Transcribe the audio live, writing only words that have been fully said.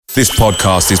This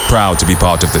podcast is proud to be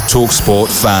part of the TalkSport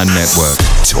Fan Network.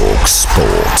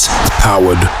 TalkSport.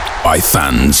 Powered by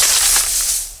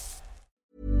fans.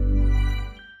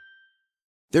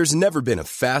 There's never been a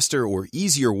faster or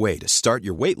easier way to start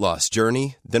your weight loss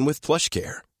journey than with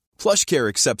PlushCare. PlushCare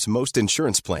accepts most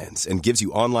insurance plans and gives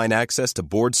you online access to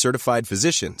board-certified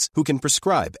physicians who can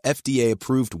prescribe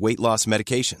FDA-approved weight loss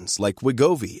medications like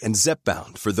Wegovy and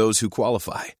Zepbound for those who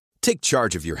qualify. Take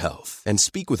charge of your health and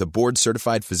speak with a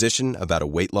board-certified physician about a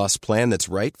weight loss plan that's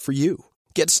right for you.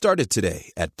 Get started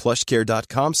today at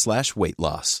plushcare.com/weight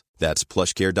loss. That's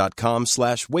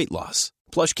plushcare.com/weight loss.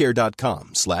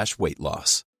 plushcare.com/weight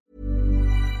loss.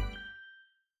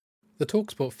 The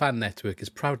TalkSport Fan Network is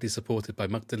proudly supported by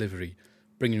McDelivery,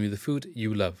 bringing you the food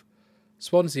you love.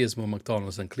 Swansea has more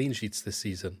McDonald's than clean sheets this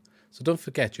season, so don't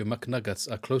forget your McNuggets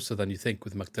are closer than you think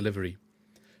with McDelivery.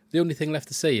 The only thing left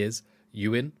to say is,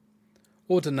 you in?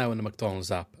 Order now in the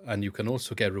McDonald's app, and you can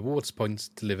also get rewards points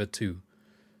delivered too.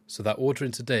 So that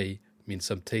ordering today means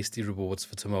some tasty rewards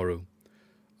for tomorrow.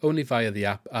 Only via the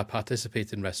app at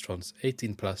participating restaurants.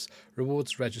 18+,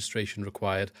 rewards registration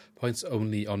required, points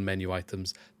only on menu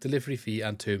items, delivery fee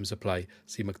and terms apply.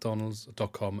 See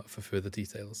mcdonalds.com for further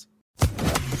details.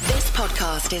 This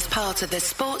podcast is part of the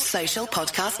Sports Social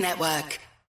Podcast Network.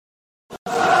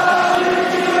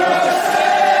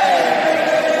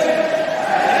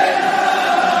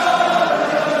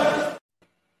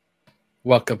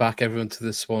 Welcome back, everyone, to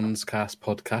the Swans Cast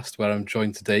podcast, where I'm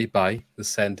joined today by the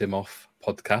Send Him Off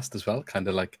podcast as well. Kind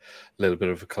of like a little bit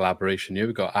of a collaboration here.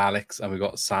 We've got Alex and we've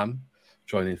got Sam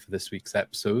joining for this week's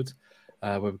episode,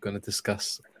 where we're going to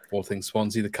discuss all things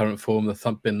Swansea, the current form, the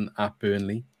thumping at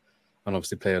Burnley, and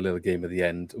obviously play a little game at the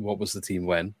end. What was the team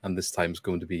when? And this time's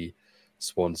going to be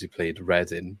Swansea played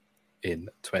Reading in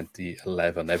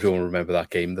 2011. Everyone remember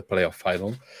that game, the playoff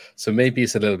final. So maybe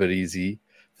it's a little bit easy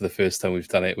for the first time we've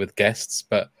done it with guests,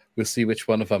 but we'll see which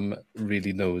one of them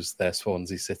really knows their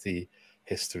Swansea City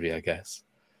history, I guess.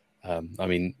 I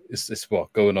mean, it's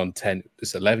what, going on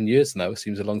 11 years now. It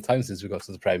seems a long time since we got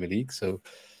to the Premier League, so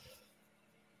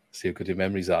see how good your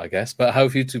memories are, I guess. But how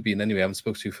have you two been anyway? I haven't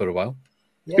spoken to you for a while.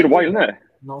 It's been a while, isn't it?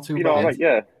 Not too bad. All right,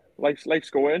 yeah. Life's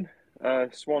going.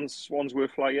 Swans were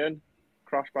flying.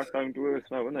 Crash back down to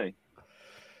earth now, isn't they?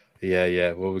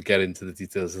 Yeah. Well, we'll get into the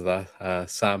details of that.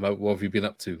 Sam, what have you been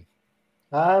up to?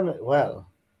 Well,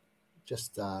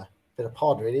 just a bit of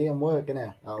pod really and work,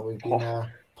 innit? We've been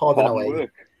podding away.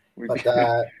 But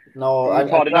no,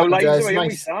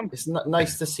 it's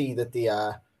nice to see that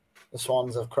the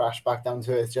Swans have crashed back down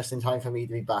to earth just in time for me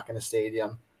to be back in the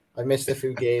stadium. I missed a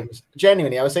few games.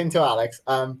 Genuinely, I was saying to Alex,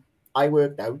 I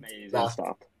worked out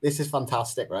that this is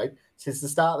fantastic, right? Since the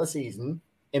start of the season,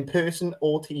 in person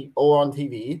or on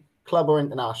TV, club or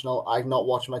international, I've not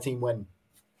watched my team win.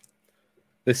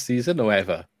 This season or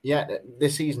ever? Yeah,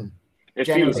 this season. If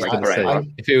it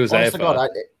was ever, God,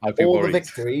 I'd be all worried. The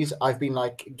victories, I've been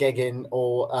like gigging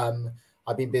or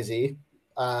I've been busy.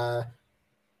 The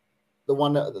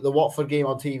Watford game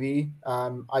on TV,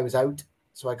 I was out,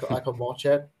 so I couldn't watch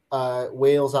it.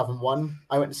 Wales haven't won.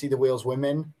 I went to see the Wales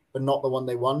women, but not the one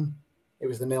they won. It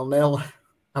was the 0-0.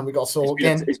 And we got sold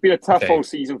again. It's been a tough whole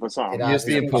season for Sam. Here's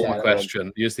the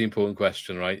important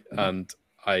question, right? And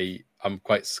I'm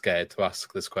quite scared to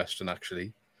ask this question,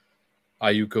 actually.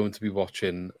 Are you going to be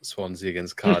watching Swansea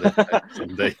against Cardiff next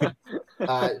Sunday?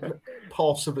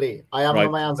 Possibly. I haven't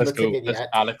got my hands on the ticket yet,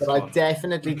 but I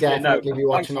definitely be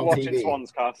watching on TV.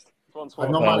 I've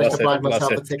not managed to buy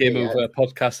myself a ticket Game yet. over.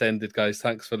 Podcast ended, guys.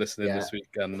 Thanks for listening this week,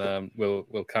 and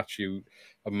we'll catch you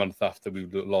a month after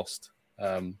we've lost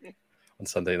on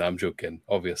Sunday. No, I'm joking.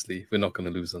 Obviously, we're not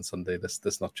going to lose on Sunday.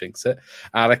 Let's not jinx it.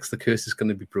 Alex, the curse is going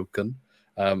to be broken.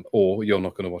 Or you're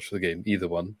not going to watch the game. Either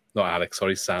one. Not Alex,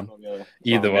 sorry, Sam.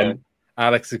 Either one. Yeah.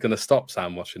 Alex is going to stop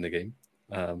Sam watching the game.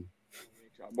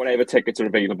 Whatever tickets are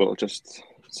available, just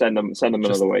send them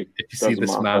another way. If you see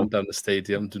this man down the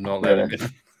stadium, do not let him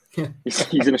in.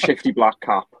 He's in a shifty black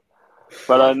cap.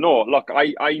 But no, look,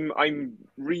 I'm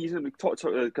reasonably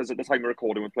because at the time of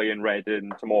recording we're playing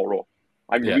Reading tomorrow.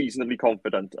 I'm reasonably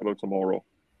confident about tomorrow.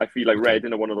 I feel like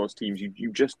Reading are one of those teams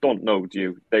you just don't know, do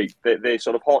you? They're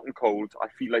sort of hot and cold. I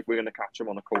feel like we're going to catch them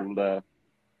on a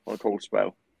cold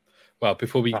spell. Well,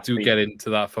 before we get into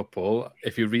that football,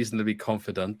 if you're reasonably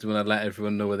confident, do you want to let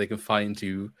everyone know where they can find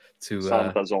you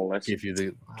to give you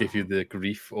the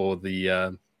grief or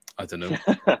the I don't know,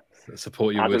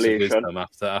 support your words of wisdom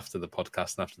after the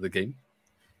podcast and after the game?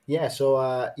 Yeah,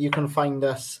 so you can find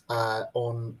us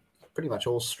on pretty much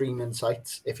all streaming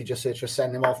sites. If you just search for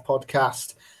Send Him Off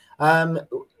podcast,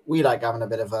 we like having a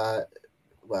bit of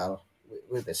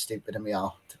we're a bit stupid and we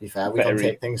are, to be fair. We don't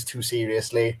take things too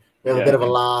seriously. We have a bit of a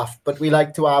laugh, but we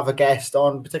like to have a guest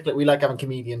on. Particularly, we like having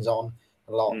comedians on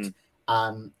a lot,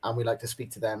 and we like to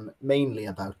speak to them mainly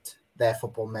about their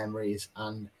football memories.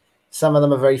 And some of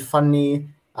them are very funny,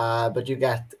 but you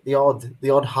get the odd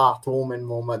heartwarming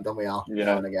moment, don't we are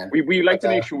now and again. We like to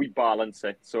make sure we balance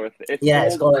it. So if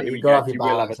it's got you got to have your balance. You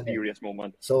will have a serious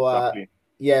moment. So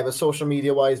but social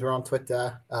media wise, we're on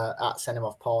Twitter at Send Him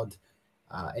Off Pod.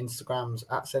 Instagram's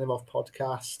at Send Him Off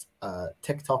Podcast.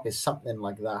 TikTok is something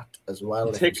like that as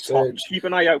well. TikTok, keep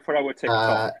an eye out for our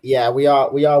TikTok. We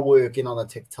are working on a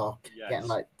TikTok, getting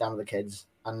down with the kids,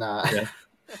 and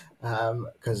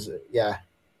because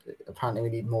apparently we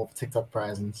need more TikTok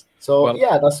presence. So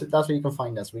that's where you can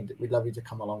find us. We'd love you to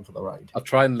come along for the ride. I'll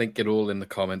try and link it all in the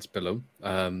comments below.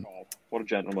 What a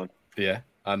gentleman! Yeah.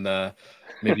 And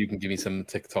maybe you can give me some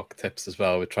TikTok tips as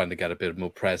well. We're trying to get a bit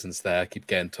more presence there. I keep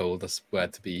getting told us where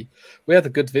to be. We had a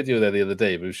good video there the other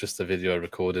day, but it was just a video I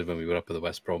recorded when we were up at the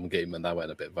West Brom game, and that went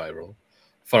a bit viral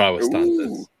for our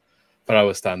standards. For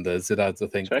our standards, it had, I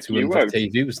think,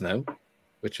 200k views now,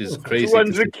 which is crazy.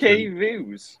 200k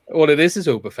views? All it is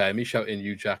Obafemi shouting,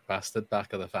 "You Jack bastard,"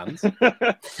 back at the fans.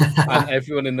 And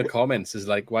everyone in the comments is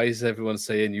like, why is everyone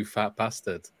saying "you fat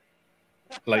bastard"?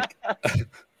 Like...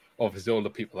 Obviously, all the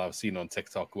people I've seen on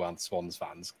TikTok who aren't Swans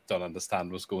fans don't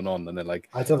understand what's going on, and they're like,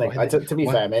 "I don't think." To be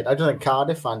fair, mate, I don't think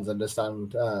Cardiff fans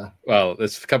understand. Well,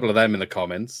 there's a couple of them in the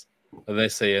comments, and they're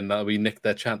saying that we nicked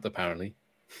their chant. Apparently,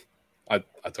 I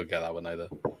don't get that one either.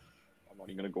 I'm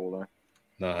not even gonna go there.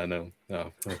 No, I know.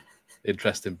 No,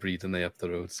 interesting breed, and they up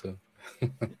the road. So,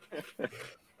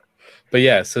 but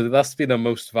yeah, so that's been our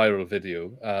most viral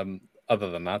video.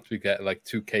 Other than that, we get like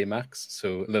 2K max,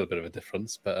 so a little bit of a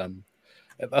difference, but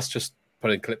that's just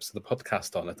putting clips of the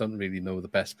podcast on. I don't really know the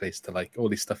best place to like all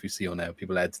these stuff you see on there,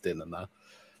 people editing and that.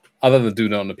 Other than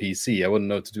doing it on a PC, I wouldn't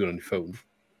know how to do it on your phone.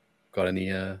 Got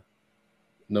any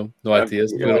no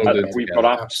ideas? We've got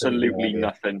absolutely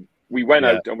nothing. We went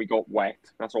out and we got wet.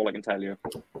 That's all I can tell you.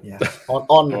 Yeah,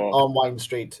 on Wine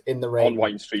Street in the rain. On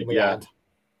Wine Street, yeah.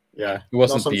 It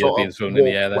wasn't beer being thrown in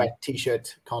the air. Wet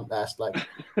T-shirt contest, like.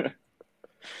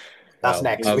 That's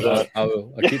next week.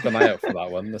 I'll keep an eye out for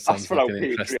that one. That sounds like an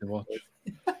interesting watch.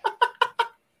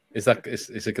 Is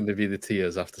it going to be the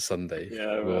tears after Sunday?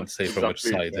 Yeah, we won't say from which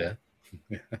side.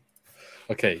 Yeah.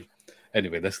 Okay.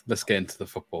 Anyway, let's get into the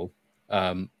football.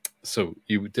 So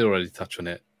you did already touch on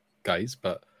it, guys,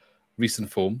 but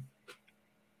recent form.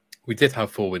 We did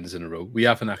have 4 wins in a row. We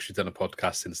haven't actually done a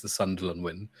podcast since the Sunderland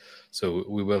win, so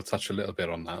we will touch a little bit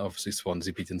on that. Obviously,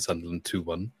 Swansea beating Sunderland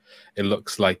 2-1. It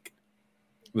looks like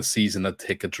the season had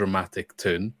taken a dramatic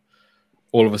turn.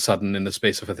 All of a sudden, in the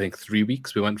space of, I think, 3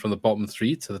 weeks, we went from the bottom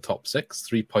 3 to the top 6,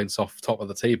 3 points off top of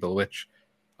the table, which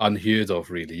unheard of,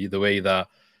 really. The way that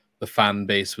the fan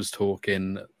base was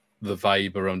talking, the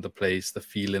vibe around the place, the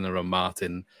feeling around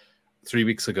Martin. 3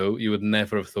 weeks ago, you would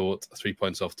never have thought 3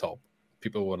 points off top.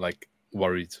 People were like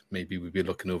worried maybe we'd be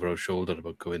looking over our shoulder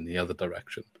about going the other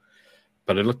direction.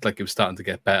 But it looked like it was starting to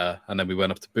get better. And then we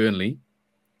went up to Burnley,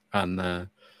 and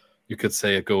you could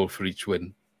say a goal for each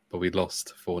win, but we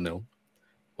lost 4-0.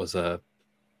 Was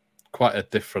quite a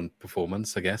different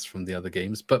performance, I guess, from the other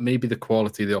games. But maybe the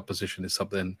quality of the opposition is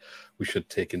something we should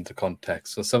take into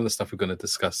context. So some of the stuff we're going to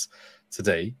discuss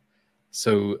today.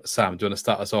 So, Sam, do you want to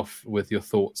start us off with your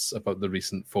thoughts about the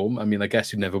recent form? I mean, I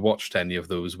guess you never watched any of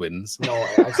those wins. No,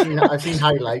 I've seen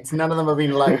highlights. None of them have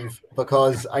been live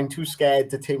because I'm too scared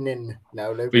to tune in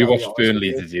now. But you watched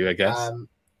Burnley, did you, I guess?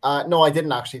 No, I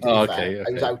didn't actually. Okay.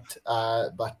 I was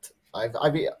out, but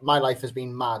my life has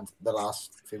been mad the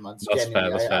last few months. That's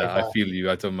fair. I feel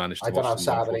you. I don't manage to. I don't have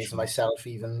Saturdays myself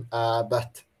even,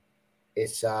 but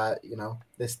it's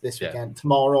this weekend.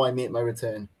 Tomorrow I make my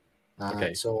return.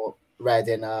 Okay. So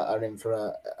Reading are in for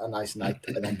a nice night,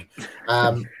 I think.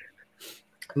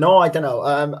 No, I don't know.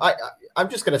 I'm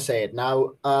just gonna say it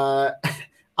now.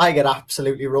 I get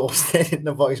absolutely roasted in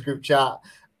the voice group chat.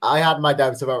 I had my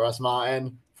doubts about Russ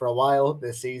Martin for a while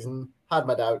this season. Had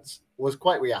my doubts. Was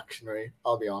quite reactionary,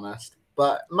 I'll be honest.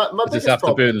 But my biggest problem...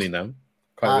 after Burnley now?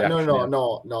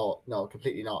 No,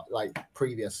 completely not. Like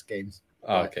previous games.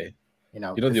 Okay. You're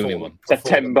not the only one.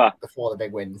 September. Before the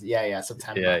big wins. Yeah,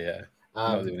 September. Yeah.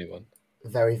 Not the only one.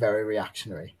 Very, very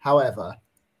reactionary. However,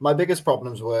 my biggest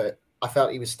problems were I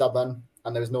felt he was stubborn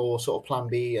and there was no sort of plan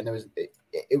B, and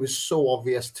it was so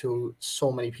obvious to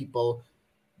so many people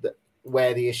that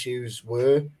where the issues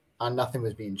were, and nothing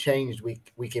was being changed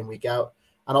week in, week out.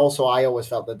 And also, I always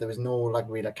felt that there was no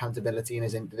real accountability in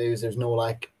his interviews. There's no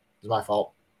it was my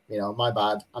fault, my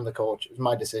bad. I'm the coach. It was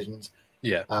my decisions.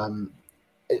 Yeah.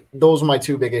 Those are my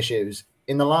 2 big issues.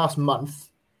 In the last month,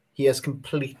 he has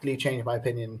completely changed my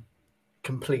opinion.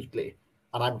 Completely.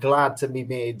 and I'm glad to be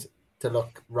made to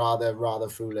look rather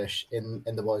foolish in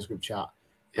the boys group chat.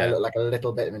 I look like a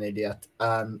little bit of an idiot,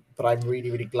 but I'm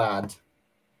really, really glad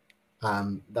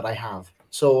that I have.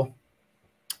 So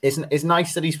it's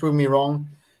nice that he's proven me wrong.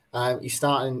 He's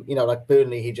starting, like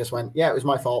Burnley, he just went, yeah, it was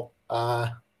my fault.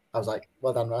 I was like,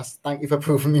 well done, Russ. Thank you for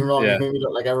proving me wrong. You made me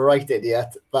look like a right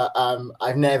idiot. But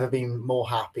I've never been more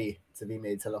happy to be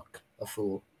made to look a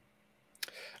fool.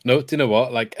 No, do you know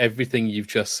what? Like everything you've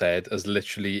just said has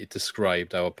literally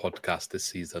described our podcast this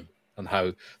season and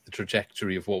how the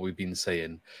trajectory of what we've been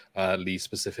saying, Lee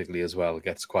specifically as well,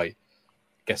 gets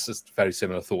it's very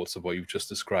similar thoughts of what you've just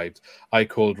described. I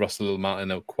called Russell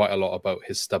Martin out quite a lot about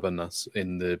his stubbornness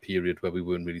in the period where we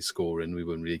weren't really scoring, we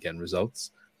weren't really getting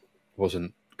results.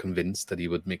 Wasn't convinced that he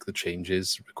would make the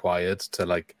changes required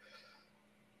to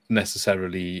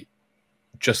necessarily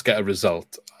just get a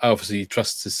result. Obviously, he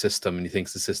trusts his system and he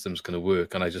thinks the system's going to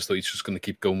work. And I just thought he's just going to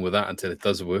keep going with that until it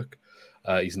does work.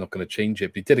 He's not going to change it.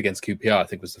 But he did against QPR, I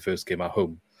think was the first game at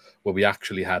home, where we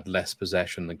actually had less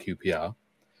possession than QPR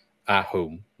at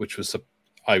home, which was,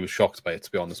 I was shocked by it,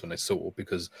 to be honest, when I saw,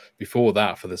 because before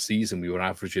that, for the season, we were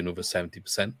averaging over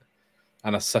 70%.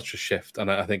 And that's such a shift.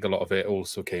 And I think a lot of it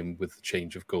also came with the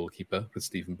change of goalkeeper with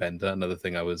Stephen Bender. Another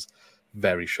thing I was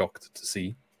very shocked to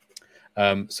see.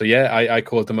 I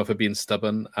called him up for being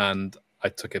stubborn, and I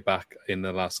took it back in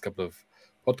the last couple of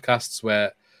podcasts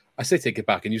where I say take it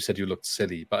back, and you said you looked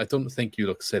silly, but I don't think you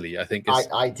look silly. I think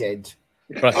I did.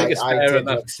 But I think it's fair I did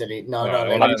enough. look silly. No,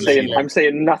 I'm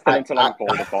saying nothing until I'm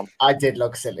called upon. I did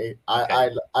look silly. I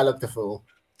looked a fool.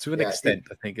 To an extent,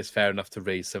 I think it's fair enough to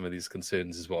raise some of these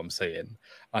concerns, is what I'm saying,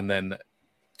 and then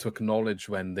to acknowledge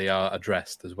when they are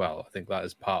addressed as well. I think that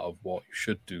is part of what you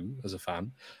should do as a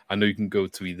fan. I know you can go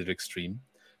to either extreme,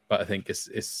 but I think it's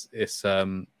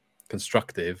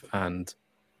constructive, and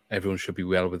everyone should be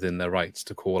well within their rights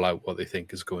to call out what they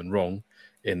think is going wrong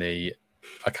in a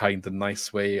kind of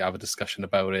nice way, have a discussion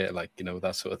about it,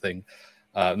 that sort of thing.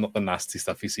 Not the nasty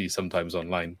stuff you see sometimes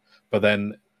online. But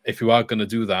then if you are going to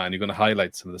do that and you're going to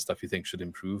highlight some of the stuff you think should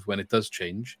improve, when it does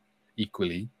change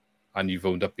equally, and you've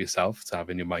owned up yourself to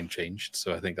having your mind changed,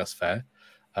 so I think that's fair.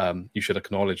 You should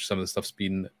acknowledge some of the stuff's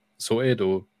been sorted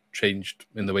or changed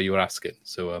in the way you were asking.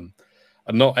 So and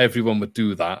not everyone would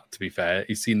do that, to be fair.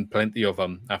 You've seen plenty of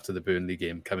them after the Burnley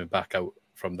game coming back out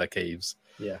from their caves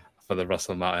for the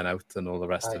Russell Martin out and all the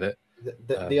rest of it.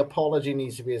 The apology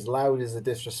needs to be as loud as the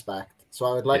disrespect. So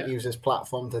I would like to use this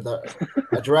platform to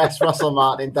address Russell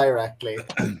Martin directly.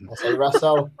 I say,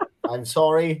 Russell, I'm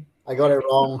sorry. I got it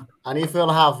wrong. And if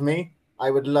you'll have me, I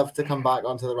would love to come back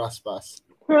onto the Russ bus.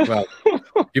 Well,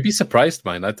 you'd be surprised,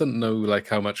 man. I don't know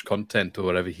how much content or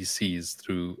whatever he sees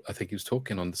through. I think he was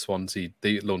talking on the Swansea.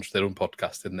 They launched their own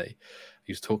podcast, didn't they?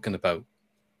 He talked about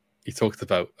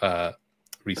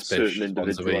Reece Bish. I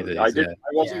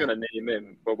wasn't going to name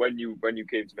him, but when you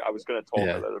came to me, I was going to talk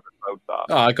a little bit about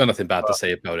that. Oh, I got nothing bad to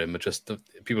say about him. But just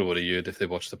people would have heard if they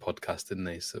watched the podcast, didn't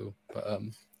they? So, but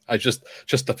I just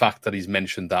the fact that he's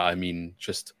mentioned that, I mean,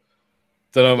 just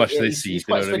don't know how much they see. He's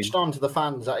quite switched on to the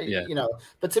fans,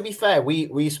 But to be fair,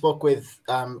 we spoke with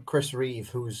Chris Reeve,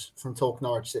 who's from Talk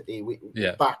Norwich City.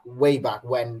 Way back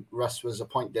when Russ was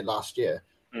appointed last year.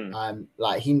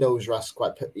 He knows Russ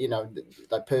quite,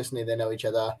 personally they know each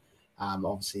other,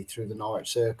 obviously through the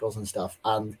Norwich circles and stuff.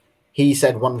 And he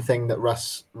said one thing that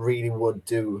Russ really would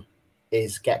do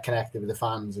is get connected with the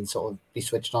fans and sort of be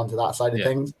switched on to that side of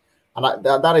things. And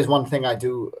that is one thing I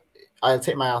do. I'll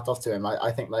take my hat off to him.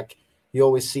 I think you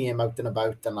always see him out and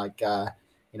about,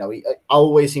 and he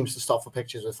always seems to stop for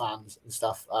pictures with fans and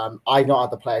stuff. I've not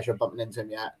had the pleasure of bumping into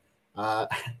him yet,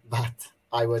 but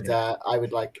I'd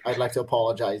like to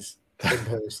apologise in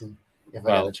person if I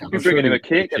get a chance. You're bringing him a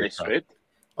cake at this rate.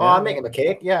 Oh, I'm making him a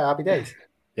cake. Yeah, happy days.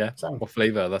 Yeah. What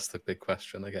flavour? That's the big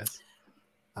question, I guess.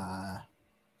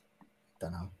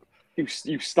 Don't know.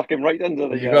 You stuck him right under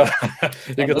the. You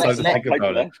got time to think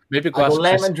about it. Maybe I go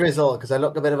lemon drizzle because I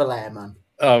look a bit of a lemon.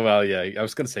 Oh well, yeah. I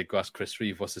was going to say go ask Chris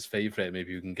Reeve what's his favourite.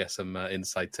 Maybe you can get some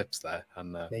inside tips there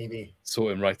and maybe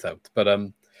sort him right out. But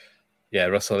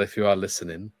Russell, if you are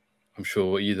listening, I'm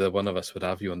sure either one of us would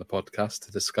have you on the podcast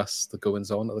to discuss the goings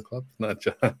on at the club.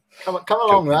 Come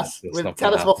along, Russ.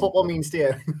 Tell us what football means to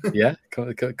you. Yeah,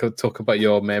 go talk about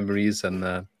your memories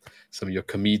and some of your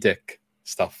comedic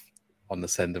stuff on the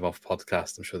Send Him Off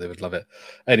podcast. I'm sure they would love it.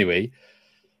 Anyway,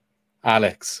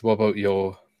 Alex, what about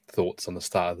your thoughts on the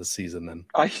start of the season then?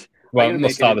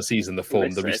 Not start of the season,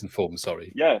 the recent form,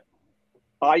 sorry. Yeah.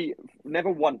 I never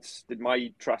once did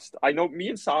my trust. I know me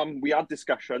and Sam, me and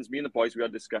the boys, we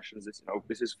had discussions.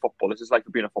 This is football. This is like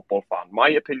being a football fan. My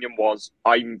opinion was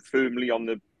I'm firmly on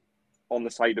the on the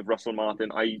side of Russell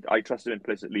Martin. I trusted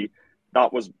implicitly.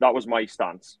 That was my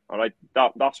stance. All right,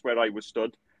 that's where I was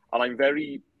stood, and I'm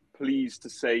very pleased to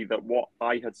say that what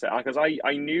I had said, because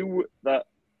I knew that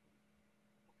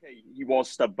he was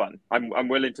stubborn. I'm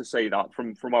willing to say that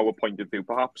from our point of view.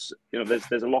 Perhaps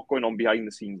there's a lot going on behind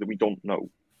the scenes that we don't know,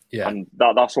 and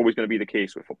that's always going to be the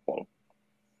case with football.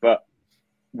 But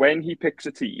when he picks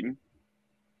a team,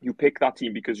 you pick that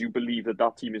team because you believe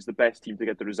that team is the best team to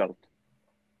get the result.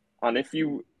 And if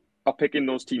you are picking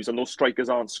those teams and those strikers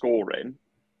aren't scoring,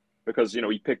 because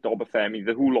he picked Obafemi,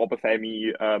 the whole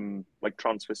Obafemi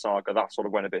transfer saga, that sort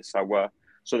of went a bit sour.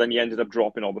 So then he ended up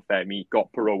dropping Obafemi,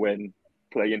 got Perot in,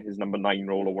 playing his number 9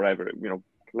 role or whatever,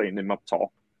 playing him up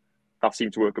top. That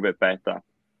seemed to work a bit better.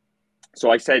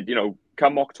 So I said,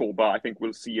 come October, I think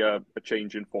we'll see a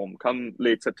change in form. Come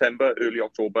late September, early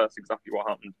October, that's exactly what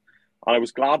happened. And I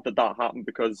was glad that happened,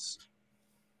 because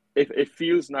it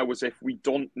feels now as if we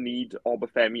don't need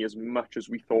Obafemi as much as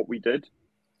we thought we did.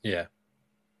 Yeah.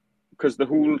 Because the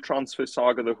whole transfer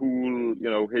saga, the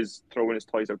whole, his throwing his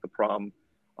toys out the pram,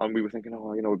 and we were thinking,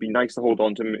 it'd be nice to hold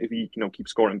on to him if he,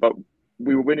 keeps scoring. But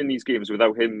we were winning these games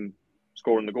without him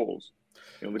scoring the goals.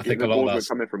 The goals were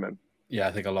coming from him. Yeah,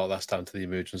 I think a lot of that's down to the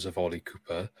emergence of Ollie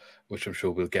Cooper, which I'm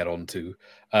sure we'll get on to.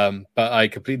 But I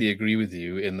completely agree with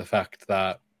you in the fact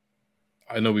that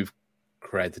I know we've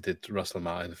credited Russell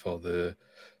Martin for the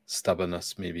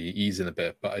stubbornness maybe easing a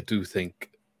bit, but I do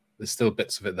think there's still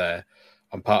bits of it there.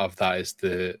 And part of that is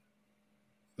the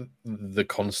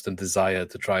constant desire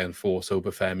to try and force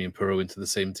Obafemi and Perot into the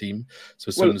same team. So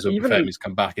as soon as Obafemi's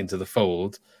come back into the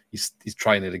fold, he's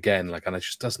trying it again, and it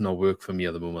just does not work for me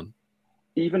at the moment.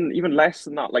 Even less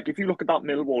than that. If you look at that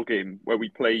Millwall game where we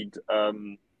played,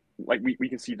 we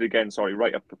conceded again,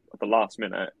 right up at the last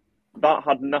minute, that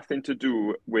had nothing to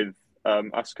do with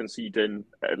us conceding.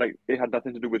 It had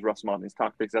nothing to do with Russ Martin's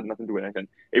tactics. It had nothing to do with anything.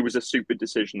 It was a stupid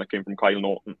decision that came from Kyle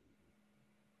Norton.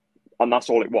 And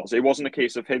that's all it was. It wasn't a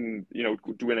case of him,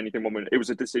 doing anything one minute. It was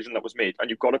a decision that was made,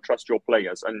 and you've got to trust your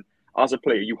players. And as a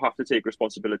player, you have to take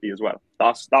responsibility as well.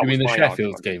 You mean the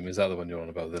Sheffield game? Is that the one you're on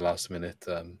about? The last minute?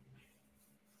 I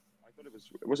thought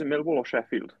it was it Millwall or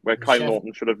Sheffield, where Kyle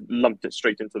Norton should have lumped it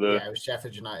straight into the. Yeah, it was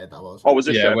Sheffield United. That was. Oh, was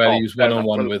it? Yeah, where he was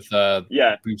 1-on-1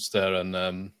 with Brewster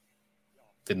and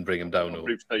didn't bring him down.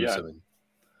 Brewster, yeah. Something.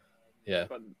 Yeah.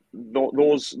 But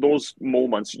those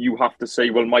moments, you have to say,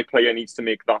 well, my player needs to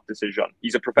make that decision.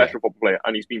 He's a professional football player,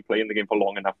 and he's been playing the game for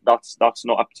long enough. That's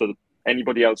not up to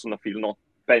anybody else on the field, not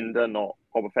Bender, not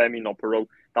Obafemi, not Perot.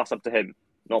 That's up to him,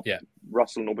 not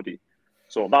Russell, nobody.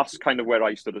 So that's kind of where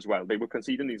I stood as well. They were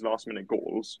conceding these last-minute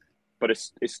goals, but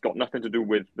it's got nothing to do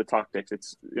with the tactics.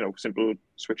 It's simple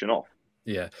switching off.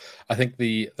 Yeah, I think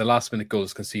the last-minute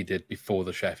goals conceded before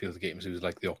the Sheffield games, it was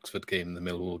like the Oxford game, the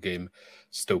Millwall game,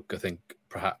 Stoke, I think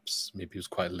perhaps maybe it was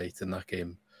quite late in that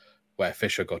game where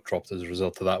Fisher got dropped as a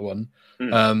result of that one.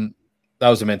 That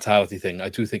was a mentality thing. I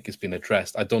do think it's been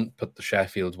addressed. I don't put the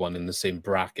Sheffield one in the same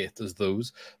bracket as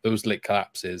those late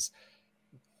collapses.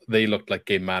 They looked like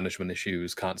game management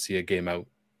issues, can't see a game out,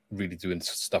 really doing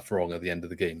stuff wrong at the end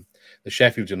of the game. The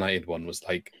Sheffield United one was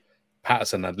like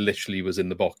Patterson literally was in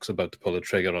the box about to pull a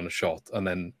trigger on a shot and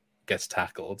then gets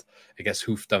tackled. It gets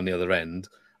hoofed down the other end,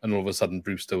 and all of a sudden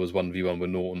Brewster was 1v1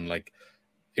 with Norton.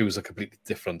 It was a completely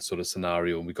different sort of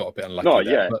scenario, and we got a bit unlucky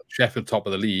there. But Sheffield, top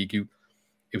of the league, it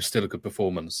was still a good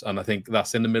performance. And I think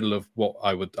that's in the middle of what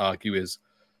I would argue is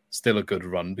still a good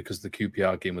run, because the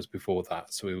QPR game was before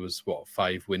that. So it was,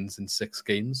 5 wins in 6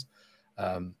 games?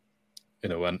 And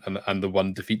the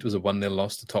one defeat was a 1-0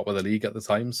 loss to top of the league at the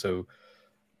time. So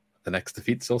the next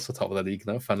defeat's also top of the league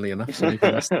now, funnily enough. So maybe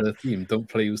that's the theme. Don't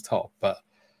play who's top. But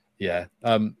yeah,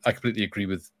 I completely agree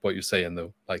with what you're saying,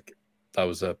 though. That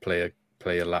was a player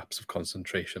lapse of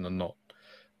concentration and not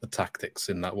the tactics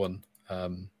in that one.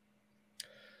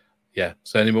 Yeah.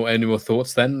 So any more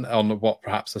thoughts then on what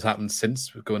perhaps has happened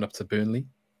since we're going up to Burnley?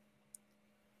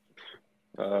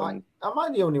 Am I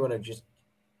the only one who just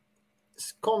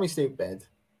call me stupid?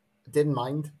 Didn't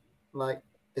mind.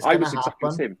 It's I gonna was happen. exactly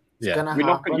the same. It's gonna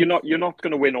happen. You're not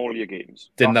going to win all your games.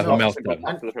 Didn't have a meltdown.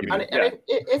 And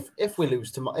if we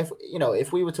lose tomorrow,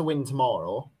 if we were to win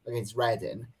tomorrow against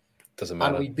Reading, doesn't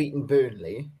matter, and we'd beaten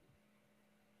Burnley,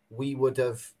 we would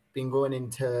have been going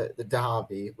into the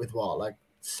derby with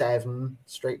 7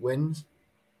 straight wins.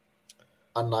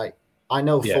 And I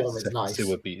know form is nice. It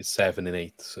would be 7 and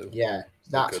 8. So yeah,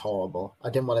 that's horrible.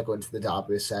 I didn't want to go into the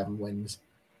derby with 7 wins.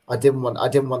 I didn't want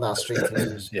that streak to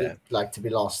lose, to be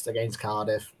lost against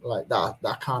Cardiff.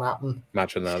 That can't happen.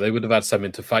 Imagine that. They would have had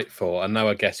something to fight for. And now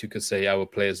I guess you could say our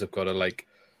players have got to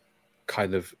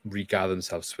kind of regather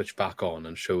themselves, switch back on,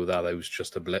 and show that it was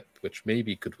just a blip, which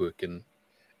maybe could work in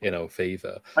our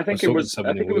favour. I think it was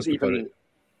even.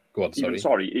 Go on,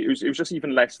 sorry. It was just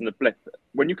even less than the blip.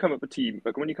 When you come up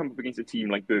against a team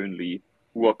like Burnley,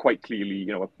 who are quite clearly,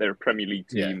 they're a Premier League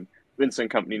team. Yeah.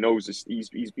 Vincent Kompany knows this.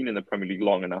 He's been in the Premier League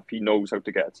long enough. He knows how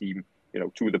to get a team,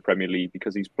 to the Premier League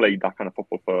because he's played that kind of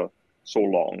football for so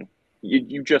long.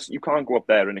 You can't go up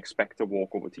there and expect to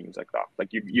walk over teams like that. Like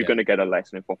you're going to get a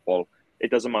lesson in football. It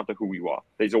doesn't matter who you are.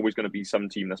 There's always going to be some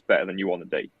team that's better than you on the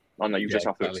day, and you just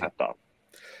have to accept that.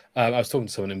 I was talking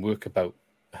to someone in work about.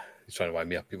 He's trying to wind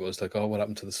me up. People was like, "Oh, what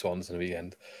happened to the Swans in the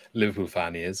weekend?" Liverpool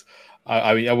fan he is.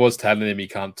 I was telling him he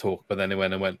can't talk, but then they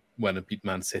went and beat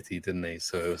Man City, didn't they?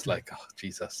 So it was like, oh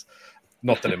Jesus.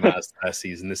 Not that it matters their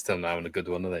season. They're still now in a good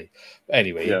one, are they? But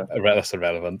anyway, that's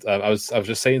irrelevant. I was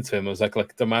just saying to him, I was like,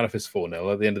 look, the matter if it's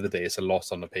 4-0. At the end of the day, it's a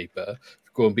loss on the paper. If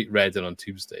you go and beat Reading on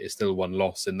Tuesday, it's still one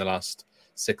loss in the last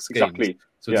 6 games.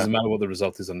 So it doesn't matter what the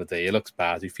result is on the day. It looks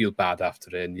bad. You feel bad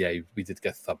after it, and we did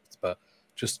get thumped, but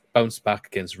just bounce back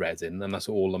against Reading, and that's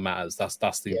all that matters.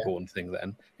 That's the important thing.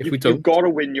 Then, if we don't, you've got to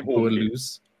win your home game.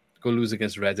 Go lose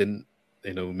against Reading.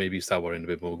 Maybe start worrying a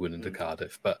bit more going into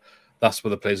Cardiff, but. That's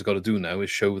what the players have got to do now is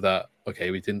show that,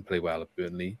 okay, we didn't play well at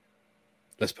Burnley.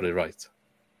 Let's put it right.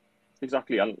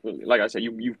 Exactly. And like I said,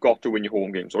 you've got to win your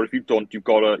home games. Or if you don't, you've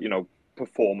got to,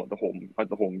 perform at the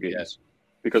home games. Yeah.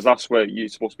 Because that's where you're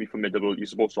supposed to be formidable. You're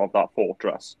supposed to have that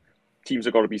fortress. Teams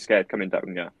have got to be scared coming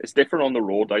down, yeah. It's different on the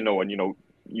road, I know. And,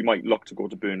 you might look to go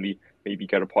to Burnley, maybe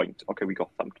get a point. Okay, we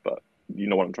got thumped, but you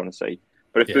know what I'm trying to say.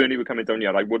 But if Burnley were coming down,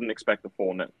 I wouldn't expect the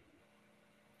 4-0.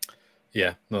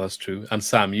 Yeah, no, that's true. And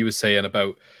Sam, you were saying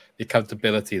about the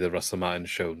accountability that Russell Martin's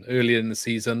shown. Earlier in the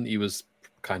season, he was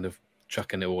kind of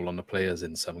chucking it all on the players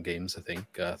in some games, I think,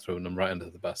 throwing them right under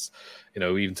the bus.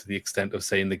 Even to the extent of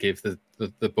saying they gave the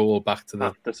ball back to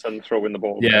after some throwing the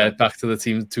ball. Yeah, back to the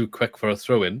team too quick for a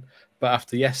throw-in. But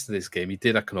after yesterday's game, he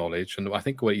did acknowledge, and I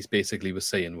think what he basically was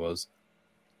saying was,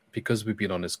 because we've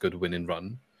been on this good winning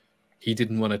run, he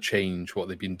didn't want to change what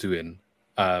they've been doing.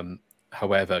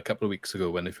 However, a couple of weeks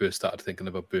ago, when they first started thinking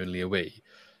about Burnley away,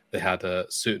 they had a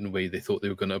certain way they thought they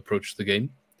were going to approach the game.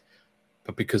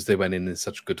 But because they went in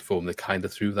such good form, they kind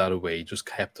of threw that away, just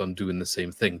kept on doing the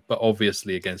same thing. But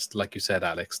obviously against, like you said,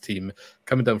 Alex, team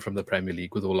coming down from the Premier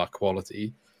League with all that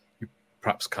quality, you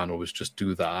perhaps can't always just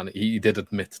do that. And he did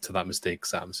admit to that mistake,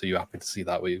 Sam. So you're happy to see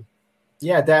that, were you?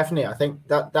 Yeah, definitely. I think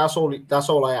that's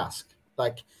all I ask.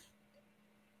 Like,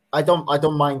 I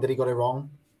don't mind that he got it wrong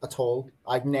at all.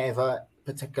 I've never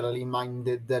particularly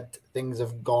minded that things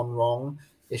have gone wrong.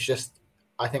 It's just,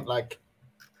 I think, like,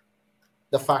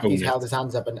 the fact he's held his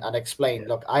hands up and explained,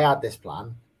 look, I had this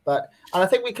plan. And I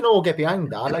think we can all get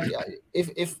behind that. Like,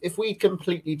 if we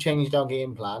completely changed our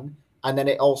game plan and then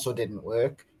it also didn't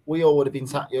work, we all would have been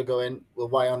sat here going, well,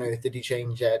 why on earth did he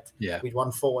change it? Yeah. We'd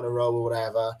won 4 in a row or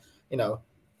whatever,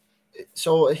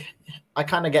 So I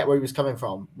kind of get where he was coming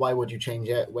from. Why would you change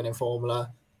it? Winning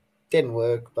formula didn't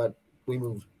work, but we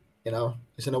moved.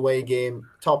 It's an away game,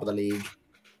 top of the league.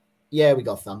 Yeah, we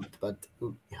got thumped, but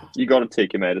you got to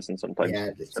take your medicine sometimes. Yeah,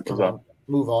 come on,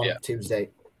 move on. Tuesday.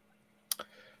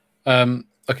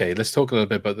 Okay, let's talk a little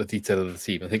bit about the detail of the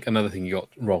team. I think another thing you got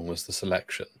wrong was the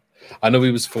selection. I know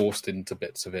he was forced into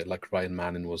bits of it, like Ryan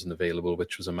Manning wasn't available,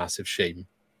 which was a massive shame.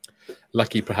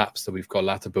 Lucky, perhaps, that we've got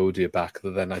Latabodia back,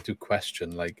 but then I do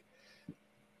question, like,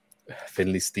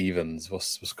 Finlay Stevens,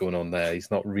 what's going on there?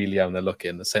 He's not really out there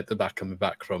looking. The centre-back coming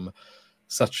back from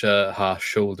such a harsh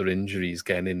shoulder injury, he's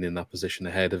getting in that position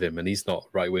ahead of him, and he's not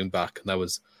right wing back, and that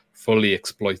was fully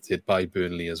exploited by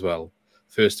Burnley as well.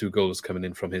 First 2 goals coming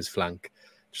in from his flank,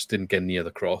 just didn't get near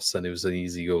the cross, and it was an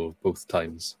easy goal both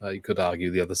times. You could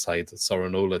argue the other side that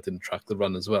Sorinola didn't track the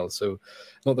run as well, so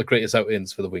not the greatest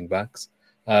outings for the wing backs.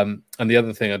 And the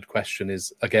other thing I'd question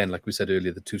is, again, like we said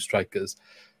earlier, the 2 strikers.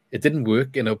 It didn't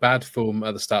work. Bad form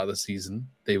at the start of the season.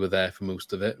 They were there for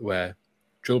most of it, where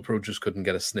Joel Pro just couldn't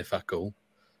get a sniff at goal.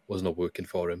 Was not working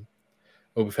for him.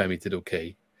 Obafemi did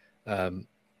okay.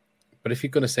 But if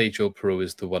you're going to say Joel Pro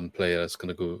is the one player that's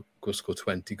going to go score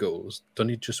 20 goals, don't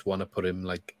you just want to put him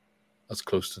like as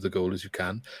close to the goal as you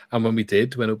can? And when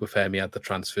Obafemi had the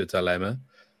transfer dilemma,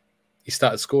 he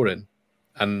started scoring.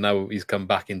 And now he's come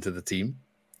back into the team.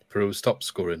 Pro stopped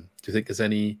scoring. Do you think there's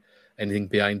anything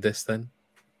behind this then?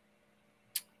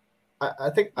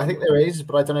 I think there is,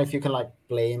 but I don't know if you can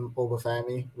blame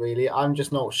Obafemi, really. I'm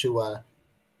just not sure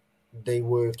they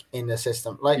work in the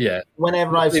system.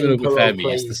 Whenever I've seen Perot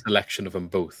play, it's the selection of them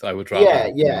both. I would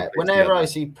rather. Yeah. Whenever I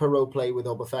see Perot play with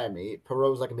Obafemi,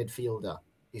 Perot's like a midfielder.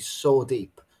 He's so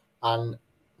deep, and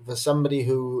for somebody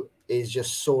who is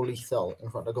just so lethal in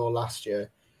front of goal last year,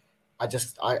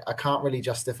 I can't really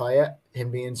justify it,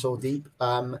 him being so deep.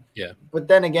 Yeah. But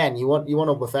then again, you want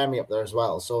Obafemi up there as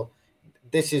well. So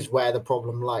this is where the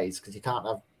problem lies, because you can't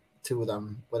have two of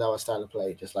them with our style of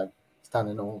play, just like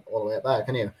standing all the way up there,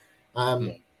 can you?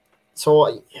 So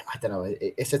I don't know.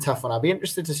 It's a tough one. I'll be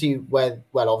interested to see where.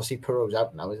 Well, obviously Perot's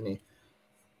out now, isn't he?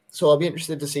 So I'll be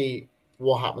interested to see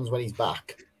what happens when he's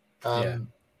back.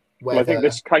 Well, I think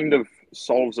this kind of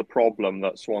solves a problem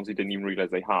that Swansea didn't even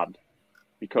realise they had,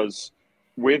 because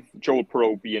with Joel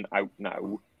Perot being out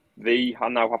now, they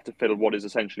now have to fill what is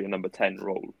essentially a number 10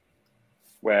 role,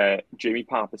 where Jamie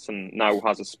Patterson now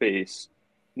has a space,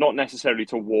 not necessarily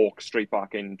to walk straight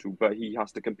back into, but he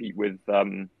has to compete with,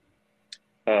 oh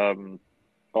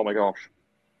my gosh,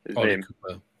 his name.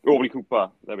 Ollie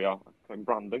Cooper. There we are.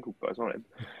 Brandon Cooper, it's not him.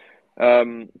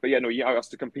 But yeah, no, he has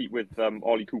to compete with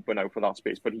Ollie Cooper now for that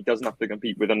space, but he doesn't have to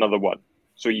compete with another one.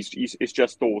 So it's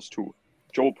just those two.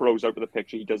 Joel Perot's out of the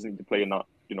picture. He doesn't need to play in that,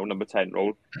 number 10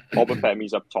 role.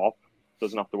 Obafemi's up top.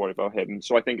 Doesn't have to worry about him.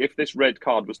 So I think if this red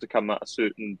card was to come at a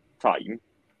certain time,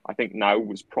 I think now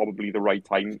was probably the right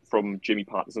time from Jimmy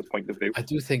Patterson's point of view. I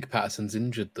do think Patterson's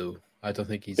injured, though. I don't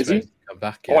think he's ready to come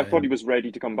back yet. Oh, I thought he was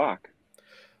ready to come back.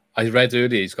 I read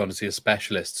earlier he's gone to see a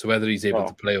specialist, so whether he's able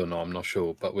to play or not, I'm not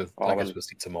sure. But I guess we'll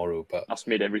see tomorrow. But that's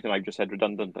made everything I've just said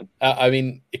redundant. Then I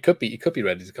mean, it could be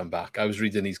ready to come back. I was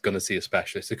reading he's going to see a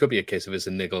specialist. It could be a case of it's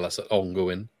a niggle that's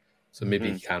ongoing, so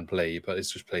maybe he can play, but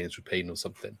it's just playing through pain or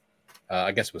something.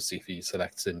 I guess we'll see if he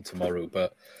selects him tomorrow.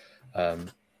 But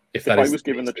if I was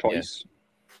given the choice,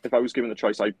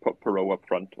 I'd put Perot up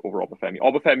front over Obafemi.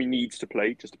 Obafemi needs to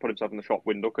play just to put himself in the shop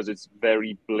window, because it's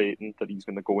very blatant that he's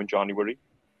going to go in January.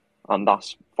 And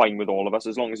that's fine with all of us,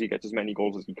 as long as he gets as many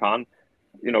goals as he can.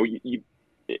 You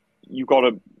got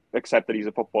to accept that he's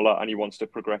a footballer and he wants to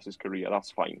progress his career. That's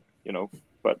fine,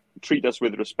 But treat us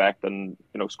with respect and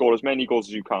score as many goals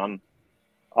as you can.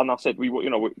 And that's it.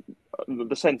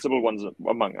 The sensible ones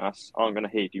among us aren't going to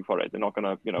hate you for it. They're not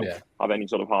going to have any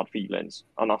sort of hard feelings.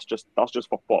 And that's just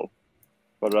football.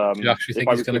 But do you actually think if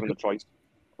I was given the choice,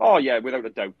 oh yeah, without a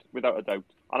doubt.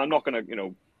 And I'm not going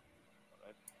to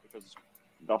because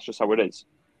that's just how it is.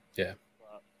 Yeah.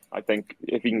 I think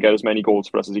if he can get as many goals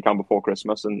for us as he can before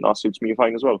Christmas, and that suits me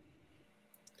fine as well.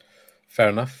 Fair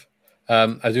enough.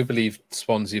 I do believe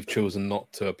Swansea have chosen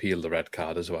not to appeal the red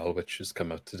card as well, which has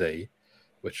come out today,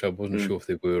 which I wasn't sure if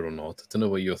they were or not. I don't know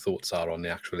what your thoughts are on the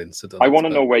actual incident. I want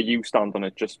to know where you stand on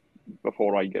it just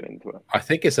before I get into it. I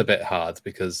think it's a bit hard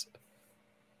because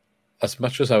as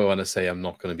much as I want to say I'm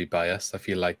not going to be biased, I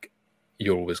feel like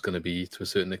you're always going to be to a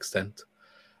certain extent.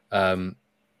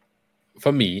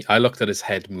 For me, I looked at his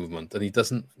head movement and he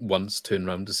doesn't once turn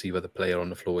around to see where the player on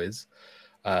the floor is.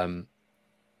 But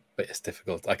it's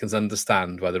difficult. I can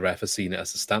understand why the ref has seen it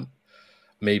as a stamp.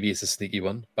 Maybe it's a sneaky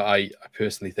one, but I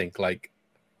personally think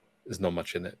there's not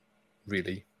much in it,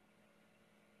 really.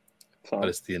 But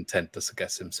it's the intent that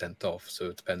gets him sent off. So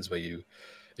it depends if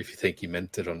you think he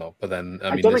meant it or not. But then,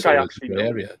 I mean, don't think I actually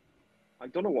know. I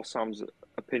don't know what Sam's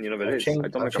opinion of it is.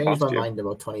 I've changed my mind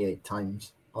about 28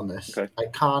 times on this. Okay. I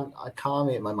can't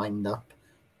make my mind up.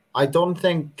 I don't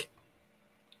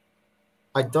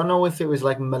know if it was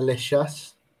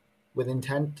malicious with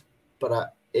intent,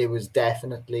 but it was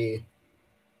definitely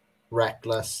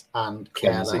reckless and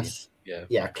careless.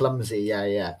 Clumsy.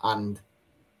 And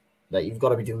you've got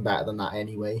to be doing better than that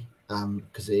anyway,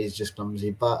 because it is just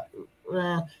clumsy. But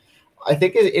I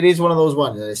think it is one of those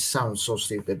ones that it sounds so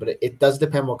stupid, but it does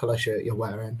depend what colour shirt you're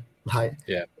wearing.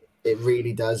 It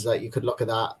really does. You could look at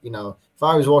that. If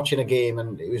I was watching a game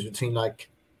and it was between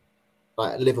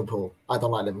Liverpool, I don't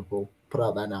like Liverpool. Put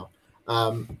out there now.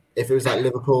 If it was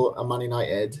Liverpool and Man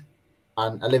United,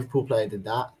 and a Liverpool player did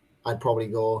that, I'd probably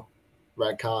go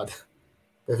red card.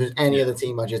 But if there's any other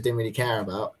team I just didn't really care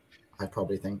about, I'd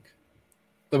probably think.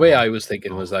 The way I was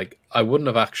thinking was I wouldn't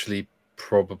have actually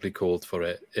probably called for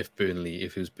it if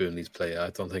it was Burnley's player.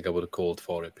 I don't think I would have called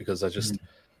for it because I just.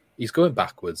 He's going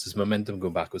backwards. His momentum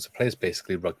going backwards. The player's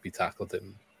basically rugby tackled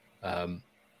him. And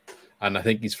I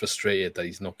think he's frustrated that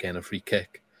he's not getting a free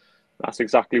kick. That's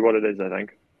exactly what it is, I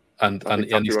think. And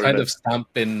he's kind of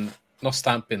not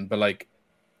stamping, but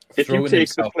if you take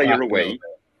the player away,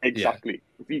 exactly.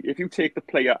 Yeah. If you take the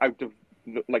player out of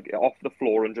off the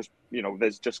floor and just,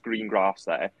 there's just green grass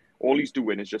there, all he's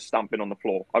doing is just stamping on the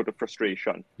floor out of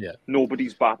frustration. Yeah.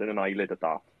 Nobody's batting an eyelid at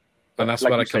that. And that's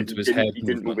when I come to his head. He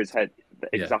didn't move his head.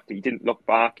 Exactly. He didn't look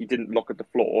back. He didn't look at the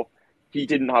floor. He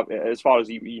didn't have, as far as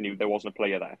he knew, there wasn't a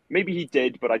player there. Maybe he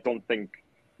did, but I don't think,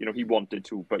 he wanted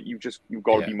to. But you've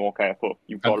got to be more careful.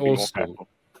 You've got to be more careful.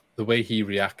 The way he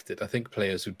reacted, I think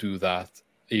players who do that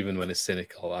even when it's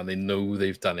cynical, and they know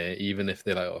they've done it, even if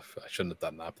they're like, oh, I shouldn't have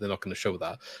done that, but they're not going to show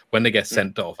that. When they get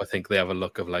sent off, I think they have a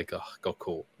look of like, oh, got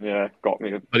caught. Yeah, got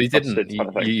me. But he didn't.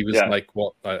 He was like,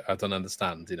 what? I don't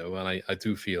understand, you know, and I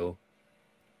do feel...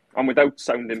 And without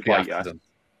sounding biased,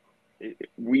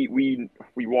 we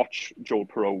watch Joel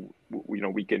Perreault, you know,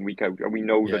 week in, week out, and we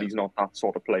know that he's not that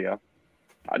sort of player.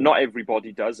 Not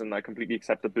everybody does, and I completely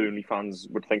accept that Burnley fans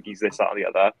would think he's this, that, or the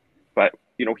other. But,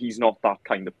 you know, he's not that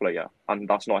kind of player, and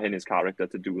that's not in his character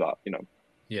to do that, you know.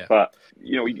 Yeah. But,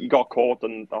 you know, he got caught,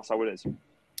 and that's how it is.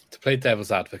 To play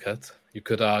devil's advocate, you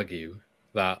could argue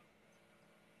that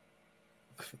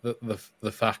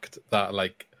the fact that,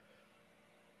 like...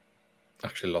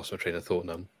 Actually lost my train of thought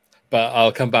now. But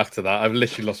I'll come back to that. I've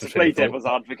literally lost my train of thought. Play devil's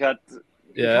advocate.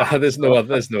 Yeah, there's no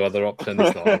other option.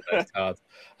 It's not a red card.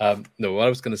 No, what I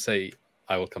was going to say,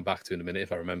 I will come back to in a minute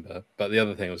if I remember. But the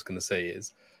other thing I was going to say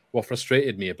is, what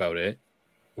frustrated me about it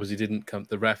was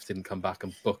the ref didn't come back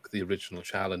and book the original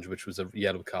challenge, which was a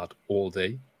yellow card all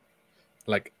day,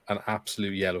 like an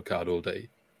absolute yellow card all day.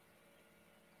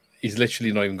 He's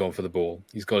literally not even gone for the ball.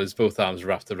 He's got his both arms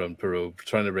wrapped around Perreault,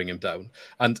 trying to bring him down.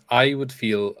 And I would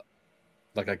feel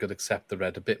like I could accept the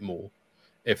red a bit more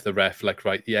if the ref, like,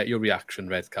 right, yeah, your reaction,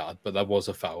 red card, but that was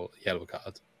a foul, yellow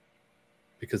card.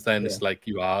 Because then it's like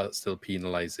you are still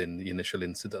penalising the initial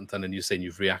incident, and then you're saying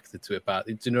you've reacted to it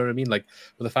badly. Do you know what I mean? Like,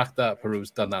 but the fact that Perreault's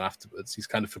done that afterwards, he's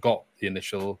kind of forgot the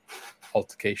initial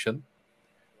altercation,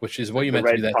 which is what you meant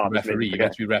to be there to referee. You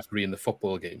meant to be refereeing the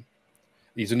football game.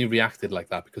 He's only reacted like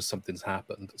that because something's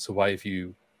happened. So why have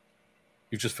you've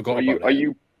just forgotten about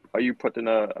it? Are you putting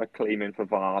a claim in for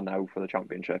VAR now for the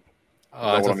championship?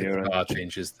 I don't think VAR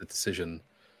changes the decision.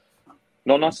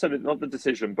 Not the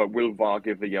decision, but will VAR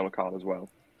give the yellow card as well?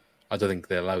 I don't think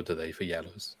they're allowed, do they, for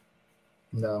yellows?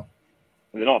 No.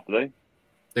 They're not, do they?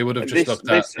 They would have just looked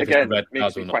at if again, it's a red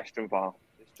card or not. Question VAR.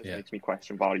 This just makes me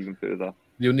question VAR even further.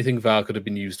 The only thing VAR could have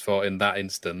been used for in that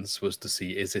instance was to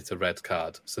see, is it a red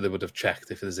card? So they would have checked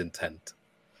if there's intent.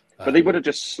 But they would have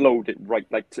just slowed it right,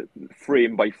 like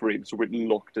frame by frame, so it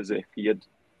looked as if he had,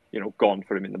 you know, gone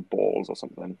for him in the balls or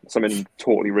something. Something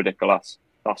totally ridiculous.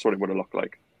 That's what it would have looked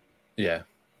like. Yeah,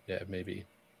 maybe.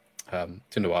 Do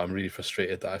you know what? I'm really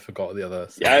frustrated that I forgot the other.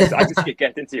 Yeah, I can see it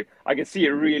get into you. I can see it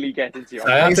really get into you.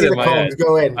 I had it in my head.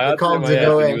 Go in. The comms are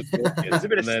going. There's a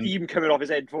bit of steam coming off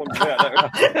his headphones.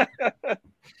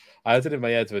 I had it in my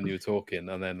head when you were talking,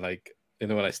 and then, like, you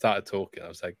know, when I started talking, I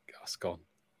was like, oh, it's gone.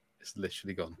 It's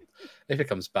literally gone. If it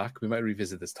comes back, we might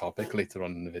revisit this topic later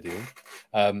on in the video.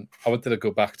 I wanted to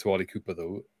go back to Ollie Cooper,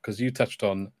 though, because you touched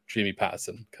on Jamie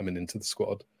Patterson coming into the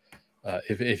squad.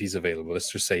 If he's available,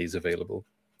 let's just say he's available.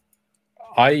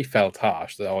 I felt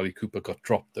harsh that Ollie Cooper got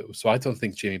dropped, though, so I don't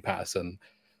think Jamie Patterson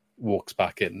walks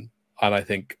back in, and I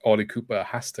think Ollie Cooper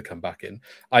has to come back in.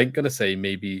 I'm going to say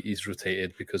maybe he's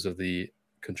rotated because of the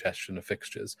congestion of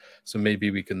fixtures, so maybe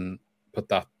we can put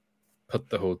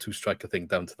the whole two-striker thing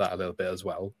down to that a little bit as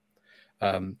well.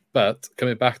 But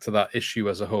coming back to that issue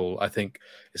as a whole, I think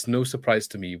it's no surprise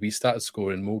to me we started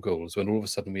scoring more goals when all of a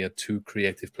sudden we had two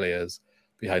creative players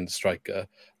behind the striker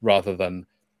rather than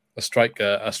a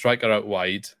striker out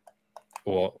wide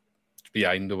or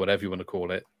behind or whatever you want to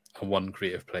call it, and one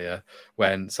creative player,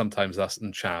 when sometimes that's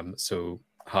Ncham, so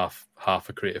half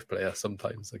a creative player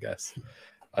sometimes, I guess.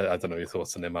 I don't know your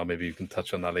thoughts on him, or maybe you can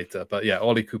touch on that later. But yeah,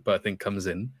 Ollie Cooper, I think, comes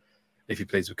in if he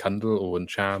plays with Kundal or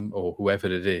Ncham or whoever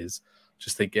it is.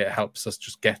 Just think it helps us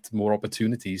just get more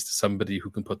opportunities to somebody who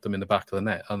can put them in the back of the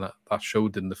net, and that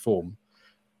showed in the form.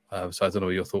 So I don't know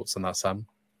your thoughts on that, Sam.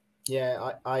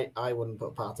 Yeah, I wouldn't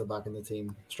put Pato back in the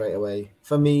team straight away.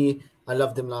 For me, I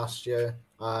loved him last year.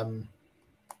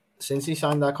 Since he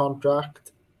signed that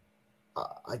contract,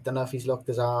 I don't know if he's looked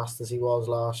as arsed as he was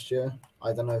last year.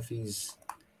 I don't know if he's...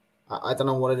 I don't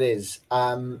know what it is.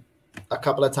 A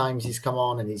couple of times he's come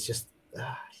on and he's just...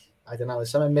 I don't know,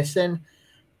 there's something missing.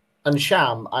 And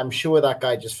Sham, I'm sure that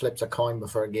guy just flips a coin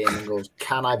before a game and goes,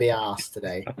 can I be arsed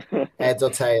today? Heads or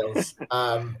tails?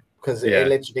 Because it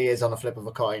literally is on a flip of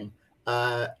a coin.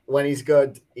 When he's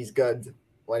good, he's good.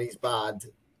 When he's bad,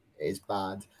 he's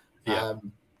bad. Yeah,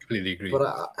 completely agree.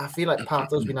 But I feel like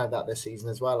Pato's been like that this season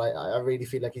as well. I really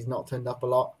feel like he's not turned up a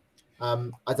lot. I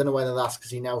don't know whether that's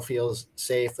because he now feels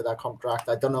safe with that contract.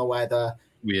 I don't know whether,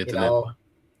 I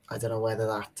don't know whether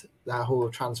that whole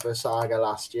transfer saga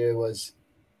last year was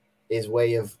his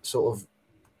way of sort of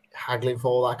haggling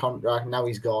for that contract. Now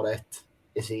he's got it.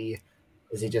 Is he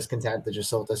just content to just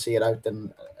sort of see it out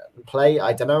and play?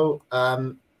 I don't know.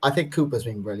 I think Cooper's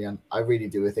been brilliant. I really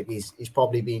do. I think he's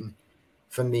probably been,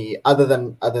 for me, other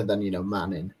than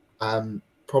Manning,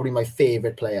 probably my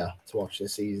favourite player to watch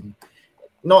this season.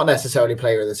 not necessarily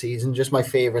player of the season, just my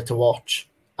favourite to watch.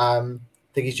 I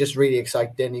think he's just really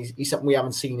exciting. He's something we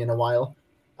haven't seen in a while.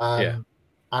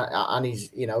 And he's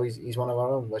he's one of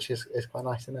our own, which is quite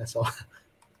nice, isn't it? So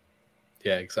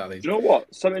yeah, exactly. Do you know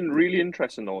what? Something really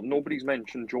interesting though. Nobody's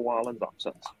mentioned Joe Allen's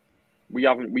absence.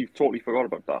 We've totally forgot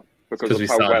about that because of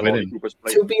how well Ollie Cooper's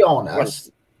played. To be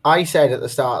honest, I said at the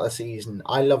start of the season,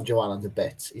 I love Joe Allen to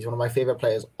bits. He's one of my favourite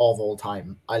players of all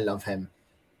time. I love him.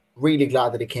 Really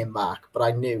glad that he came back, but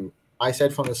I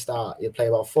said from the start he'll play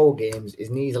about 4 games. His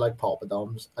knees are like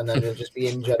poppadoms, and then he'll just be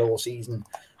injured all season.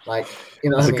 Like,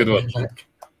 That's a good one. Like,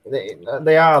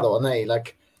 they are though, aren't they?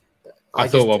 Like, I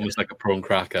thought one was like a prawn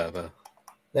cracker, but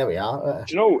there we are.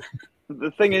 Do you know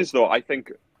the thing is though? I think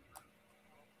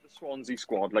the Swansea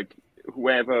squad, like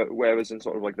whoever's in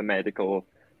sort of like the medical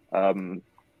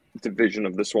division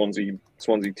of the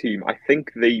Swansea team, I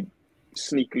think they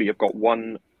sneakily have got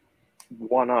one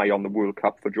eye on the World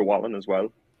Cup for Joe Allen as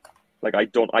well. Like I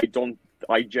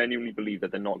genuinely believe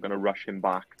that they're not going to rush him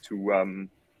back to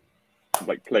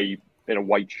like play in a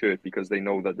white shirt because they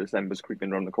know that December's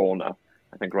creeping around the corner.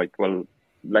 I think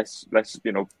let's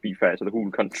be fair to the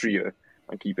whole country here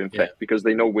and keep him fit because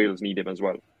they know Wales need him as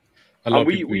well. And I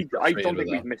don't think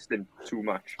we've missed him too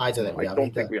much. I don't think we have.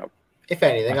 have. If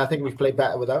anything, I think we've played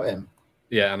better without him.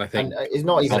 Yeah, and I think it's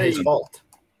not even his fault.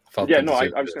 I was going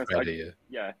to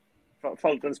say,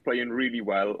 Fulton's playing really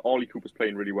well. Ollie Cooper's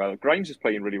playing really well. Grimes is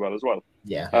playing really well as well.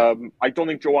 Yeah. I don't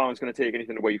think Joe Allen's going to take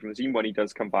anything away from the team when he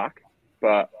does come back,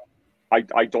 but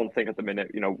I don't think at the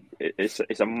minute,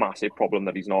 it's a massive problem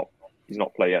that he's not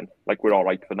playing. Like, we're all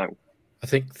right for now. I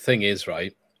think the thing is,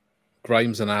 right,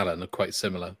 Grimes and Allen are quite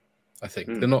similar. I think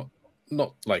they're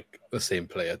not like the same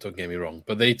player, don't get me wrong,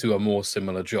 but they do a more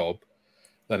similar job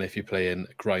than if you play in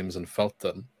Grimes and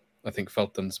Fulton. I think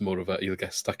Fulton's more of he'll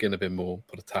get stuck in a bit more,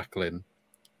 put a tackle in,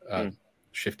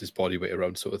 shift his body weight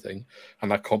around sort of thing. And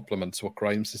that complements what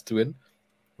Grimes is doing,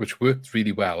 which worked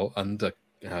really well under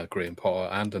Graham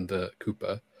Potter and under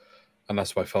Cooper. And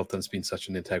that's why Fulton's been such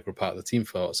an integral part of the team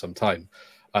for some time.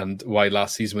 And why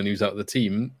last season when he was out of the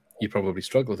team, he probably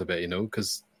struggled a bit,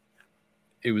 because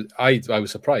I was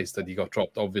surprised that he got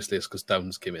dropped. Obviously, it's because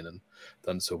Downs came in and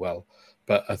done so well.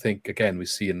 But I think, again, we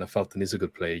see in the Fulton is a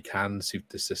good player. He can suit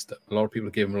the system. A lot of people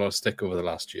gave him a lot of stick over the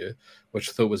last year, which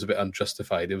I thought was a bit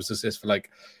unjustified. It was just for like,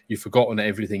 you've forgotten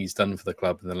everything he's done for the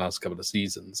club in the last couple of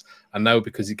seasons. And now,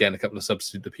 because he's getting a couple of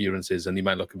substitute appearances and he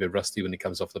might look a bit rusty when he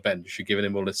comes off the bench, you're giving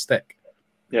him all this stick.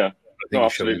 Yeah,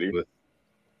 absolutely.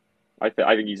 I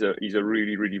think he's a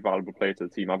really, really valuable player to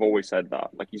the team. I've always said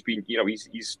that. Like, he's been,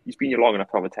 he's been here long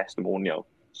enough to have a testimonial.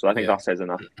 So I think that says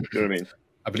enough. Do you know what I mean?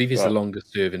 I believe he's the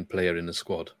longest serving player in the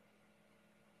squad.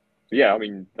 Yeah, I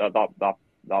mean that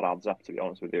adds up, to be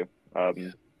honest with you. But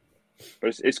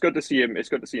it's good to see him. It's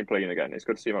good to see him playing again. It's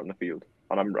good to see him out in the field,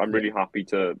 and I'm really happy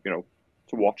to to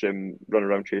watch him run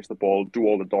around, chase the ball, do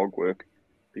all the dog work,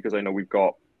 because I know we've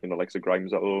got like some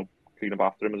Grimes that will clean up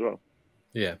after him as well.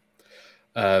 Yeah.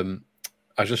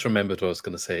 I just remembered what I was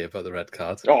going to say about the red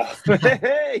card. Oh,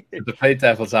 hey! To play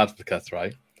devil's advocate,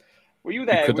 right? Were you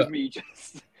there with me?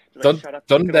 Just don't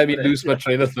let me lose my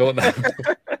train of thought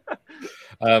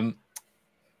now.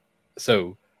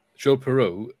 So, Joe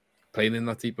Perreault playing in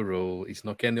that deeper role, he's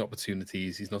not getting the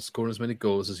opportunities, he's not scoring as many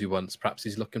goals as he wants, perhaps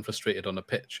he's looking frustrated on a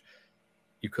pitch.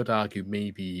 You could argue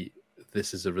maybe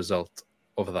this is a result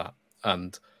of that.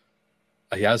 And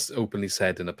he has openly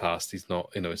said in the past he's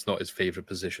not, it's not his favourite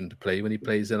position to play when he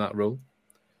plays in that role.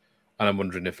 And I'm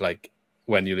wondering if, like,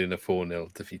 when you're in a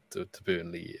 4-0 defeat to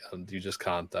Burnley and you just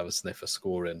can't have a sniff of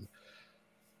scoring,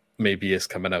 maybe it's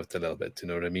coming out a little bit, you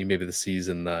know what I mean? Maybe the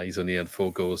season he's only had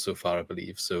 4 goals so far, I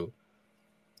believe. So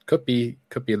could be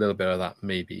a little bit of that,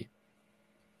 maybe.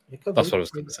 That's what I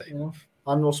was going to say.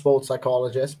 I'm no sports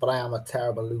psychologist, but I am a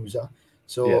terrible loser.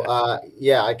 So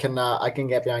I can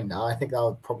get behind that. I think that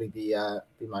would probably be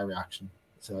my reaction.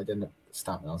 So I didn't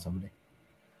stamp it on somebody.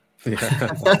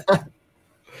 Yeah.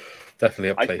 Definitely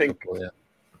a play football,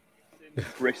 yeah.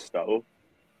 Bristol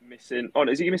missing. Oh,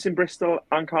 is he missing Bristol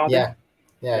and Cardiff?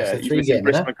 Yeah. He's missing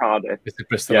Bristol and Cardiff. It's the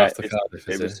Bristol after Cardiff.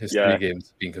 His 3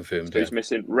 games being confirmed. So he's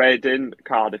missing Reading,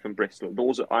 Cardiff, and Bristol.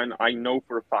 Those I know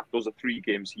for a fact those are 3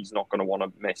 games he's not going to want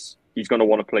to miss. He's going to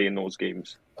want to play in those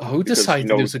games. Who decided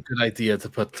it was a good idea to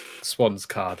put Swans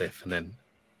Cardiff and then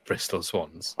Bristol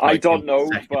Swans? I don't know,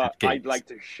 but I'd like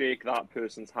to shake that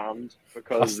person's hand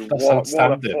because what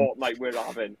a fortnight we're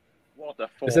having.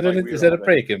 Is there a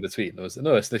break in between? No, it's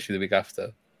literally the week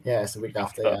after. Yeah, it's the week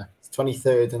after. Yeah, it's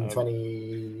 23rd and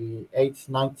 28th,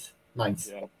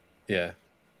 9th. Yeah.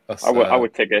 Our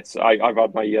tickets. I've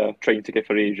had my train ticket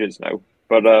for ages now,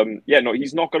 But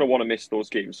he's not going to want to miss those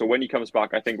games. So when he comes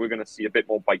back, I think we're going to see a bit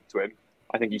more bite to him.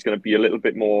 I think he's going to be a little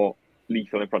bit more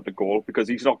lethal in front of goal because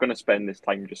he's not going to spend this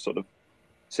time just sort of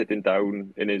sitting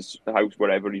down in his house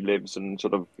wherever he lives and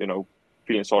sort of,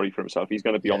 feeling sorry for himself. He's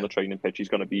going to be on the training pitch. He's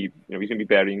going to be, he's going to be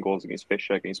burying goals against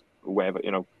Fisher, against whoever,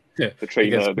 the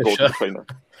trainer, the goalkeeper trainer.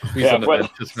 Whoever.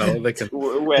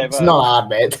 It's not hard,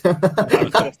 mate. I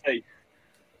was going to say,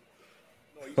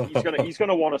 he's going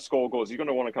to want to score goals. He's going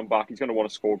to want to come back. He's going to want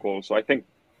to score goals. So I think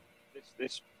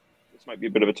this might be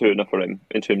a bit of a turner for him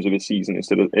in terms of his season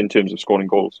in terms of scoring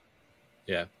goals.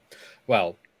 Yeah.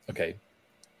 Well, okay.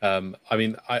 We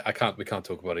can't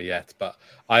talk about it yet, but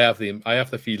I have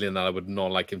the feeling that I would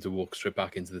not like him to walk straight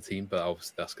back into the team, but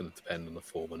obviously that's going to depend on the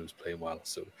form and who's playing well.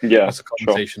 So that's a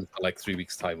conversation for like 3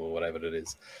 weeks' time or whatever it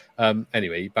is.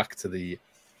 Anyway, back to the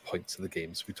points of the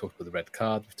games. We talked about the red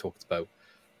card. We talked about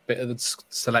a bit of the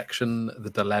selection,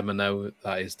 the dilemma now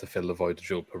that is to fill the void of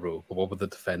Joe Perreault. But what were the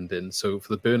defending? So for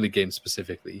the Burnley game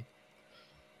specifically,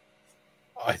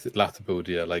 I think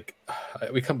Latibeaudiere,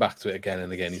 we come back to it again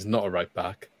and again. He's not a right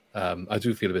back. I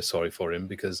do feel a bit sorry for him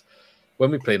because when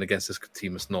we're playing against this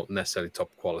team, it's not necessarily top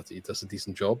quality. He does a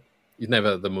decent job. He's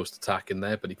never the most attacking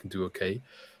there, but he can do okay.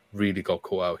 Really got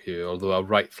caught out here. Although our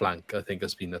right flank, I think,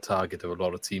 has been a target of a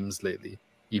lot of teams lately.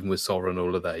 Even with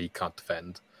Soranola there, he can't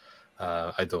defend.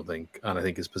 I don't think. And I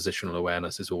think his positional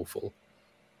awareness is awful.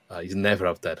 He's never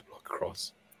out there to block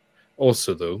across.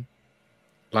 Also, though,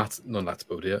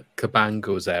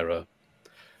 Cabango's error.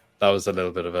 That was a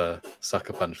little bit of a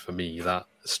sucker punch for me. That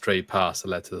stray pass that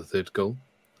led to the third goal.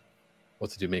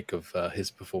 What did you make of his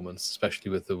performance,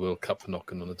 especially with the World Cup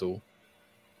knocking on the door?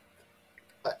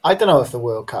 I don't know if the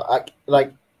World Cup...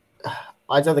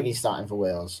 I don't think he's starting for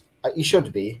Wales. He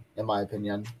should be, in my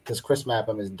opinion, because Chris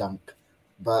Mepham is dunk.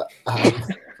 But I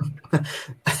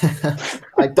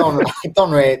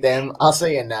don't rate them. I'll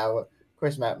say it now.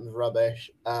 Chris Mepham's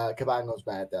rubbish. Cabango's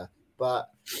better.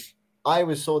 But I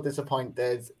was so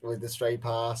disappointed with the stray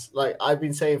pass. I've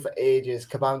been saying for ages,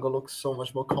 Cabango looks so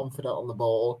much more confident on the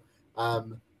ball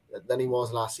than he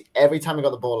was last season. Every time he got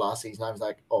the ball last season, I was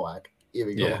like, oh, here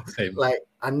we go. Yeah, same.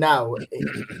 And now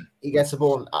he gets the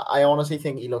ball. I honestly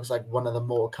think he looks like one of the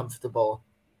more comfortable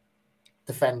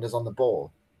defenders on the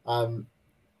ball.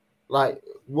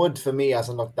 Wood, for me,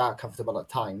 hasn't looked that comfortable at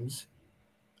times.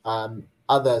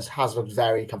 Others has looked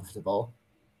very comfortable.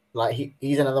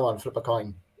 He's another one, flip a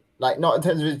coin. Not in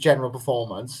terms of his general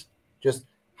performance, just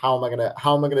how am I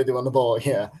gonna do on the ball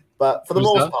here? But for the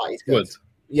most part, he's good. Wood.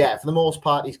 Yeah, for the most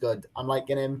part, he's good. I'm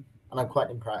liking him, and I'm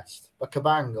quite impressed. But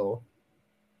Cabango,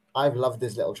 I've loved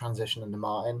his little transition into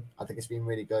Martin. I think it's been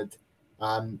really good.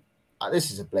 This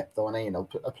is a blip, though, and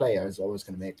a player is always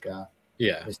going to make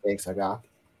mistakes like that.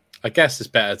 I guess it's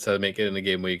better to make it in a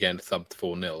game where you're getting thumped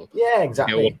 4-0. Yeah,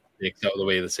 exactly. Get all mistakes out of the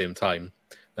way at the same time.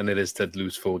 than it is to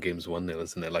lose 4 games 1-0,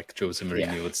 isn't it? Like Jose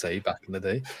Mourinho would say back in the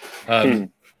day.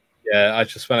 Yeah, I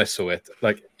just, when I saw it,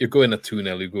 like, you go in at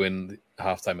 2-0, you go in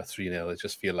halftime at 3-0, I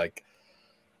just feel like,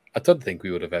 I don't think we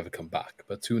would have ever come back,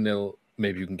 but 2-0,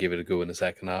 maybe you can give it a go in the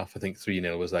second half. I think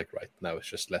 3-0 was like, right, now it's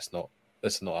just, let's not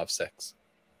have 6.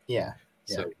 Yeah.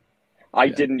 So, I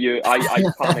didn't hear. I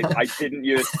panicked. I didn't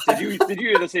hear. Did you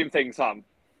hear the same thing, Sam?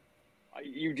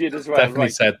 You did as well. Definitely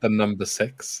right? Said the number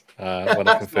 6 when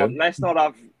I confirmed. Let's not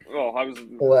have. Oh, I was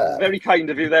very kind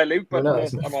of you there, Luke. But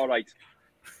I'm all right.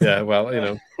 Yeah, well, you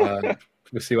know,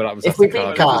 we'll see what happens. If we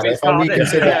beat Cardiff, and we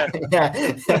consider.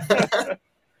 But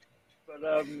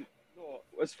no,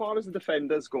 as far as the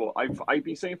defenders go, I've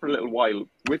been saying for a little while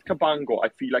with Cabango, I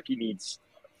feel like he needs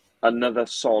another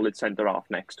solid centre half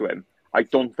next to him. I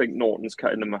don't think Norton's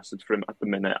cutting the mustard for him at the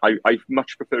minute. I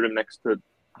much prefer him next to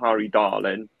Harry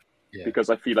Darling because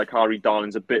I feel like Harry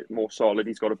Darling's a bit more solid.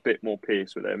 He's got a bit more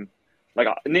pace with him. Like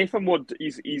Nathan Wood,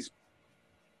 he's his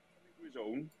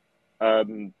own.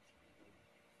 He's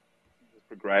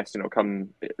progressed, come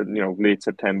late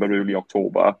September, early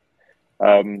October.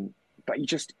 But he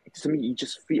just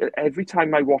feel every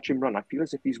time I watch him run, I feel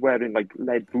as if he's wearing like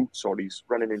lead boots or he's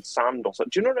running in sand or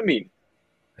something. Do you know what I mean?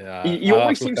 Yeah, he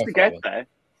always seems to get there.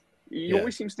 He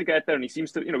always seems to get there, and he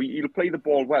seems to, he'll play the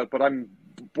ball well. But I'm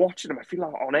watching him, I feel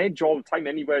like on edge all the time.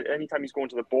 Anytime he's going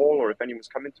to the ball, or if anyone's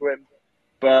coming to him.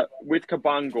 But with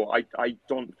Cabango, I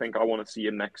don't think I want to see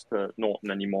him next to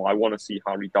Norton anymore. I want to see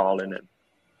Harry Darling in.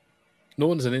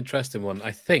 Norton's an interesting one.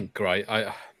 I think, right?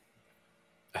 I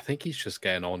think he's just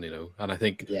getting on, and I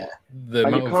think the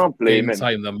amount of game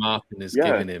time that Martin is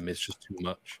giving him is just too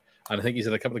much. And I think he's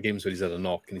had a couple of games where he's had a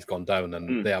knock and he's gone down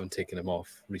and they haven't taken him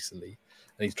off recently.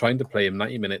 And he's trying to play him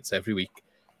 90 minutes every week.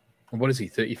 And what is he,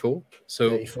 34? So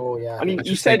 34, yeah. And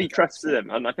he said he trusted him.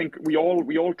 And I think we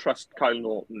all trust Kyle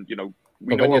Norton,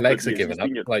 we know when your legs are giving up,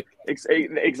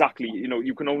 exactly.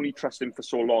 You can only trust him for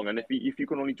so long, and if you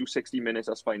can only do 60 minutes,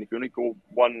 that's fine. If you only go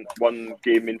one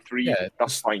game in 3,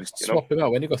 that's fine. Swap him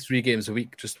out when you got 3 games a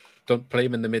week. Just don't play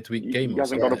him in the midweek game. He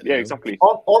hasn't got exactly.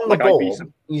 On the ball,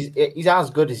 he's as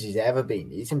good as he's ever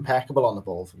been. He's impeccable on the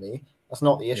ball for me. That's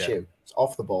not the issue. Yeah. It's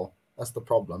off the ball. That's the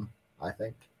problem, I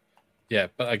think. Yeah,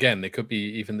 but again, it could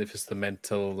be even if it's the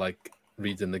mental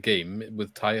reading the game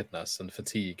with tiredness and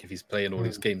fatigue if he's playing all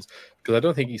these games, because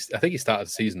I think he started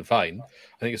the season fine.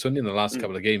 I think it's only in the last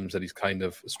couple of games that he's kind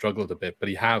of struggled a bit, but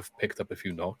he have picked up a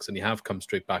few knocks and he have come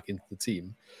straight back into the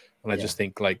team. And I just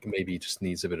think maybe he just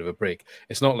needs a bit of a break.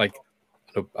 It's not like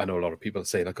I know a lot of people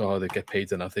say oh, they get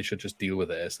paid enough, they should just deal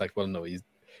with it. It's well, no,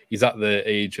 he's at the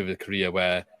age of a career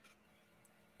where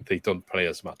they don't play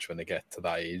as much when they get to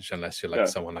that age, unless you're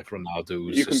someone like Ronaldo.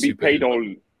 Who's you can be paid all.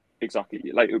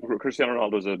 Exactly. Like Cristiano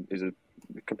Ronaldo is a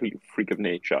complete freak of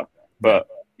nature, but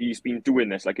he's been doing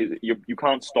this. You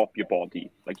can't stop your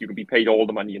body. You can be paid all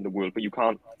the money in the world, but you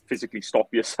can't physically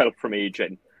stop yourself from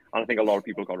aging. And I think a lot of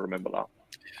people got to remember that.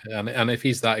 And if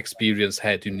he's that experienced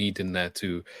head you need in there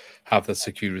to have the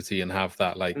security and have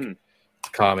that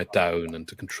calm it down and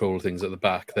to control things at the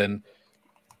back, then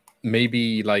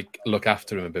maybe look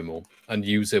after him a bit more and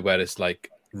use it where it's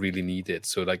really needed.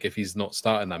 So if he's not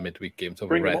starting that midweek game to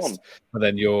have a rest, but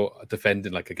then you're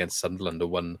defending against Sunderland, a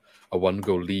one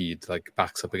goal lead,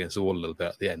 backs up against all a little bit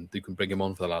at the end, you can bring him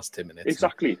on for the last 10 minutes.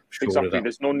 Exactly.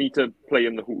 There's no need to play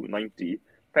him the whole 90.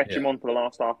 Fetch him on for the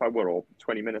last half hour or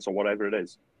 20 minutes or whatever it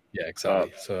is. Yeah,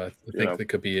 exactly. So I think there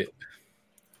could be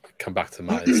come back to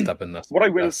my stubbornnness. What I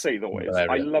will say though is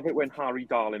I love it when Harry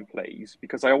Darling plays,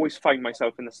 because I always find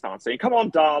myself in the stands saying, "Come on,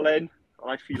 Darling." And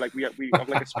I feel like we have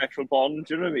a special bond.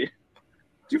 Do you know what I mean?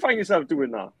 Do you find yourself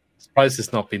doing that? Surprised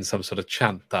it's not been some sort of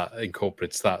chant that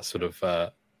incorporates that sort of.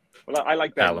 Well, I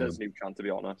like Bender's new chant, to be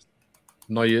honest.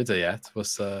 Not heard it yet. Do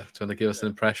you want to give us an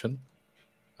impression?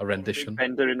 A rendition?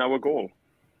 Bender in our goal.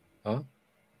 Oh,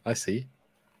 I see.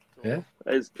 Yeah.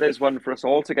 There's one for us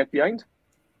all to get behind.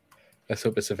 Let's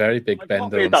hope it's a very big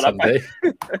Bender on Sunday.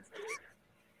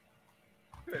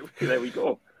 There we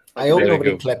go. I hope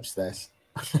nobody clips this.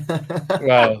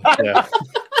 Well, yeah.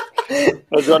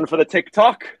 There's one for the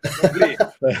TikTok.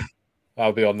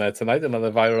 I'll be on there tonight.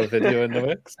 Another viral video in the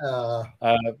mix.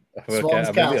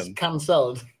 Swans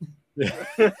cancelled.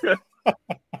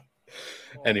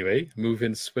 Anyway,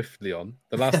 moving swiftly on.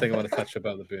 The last thing I want to touch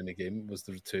about the Burnley game was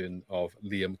the return of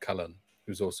Liam Cullen,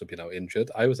 who's also been out injured.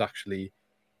 I was actually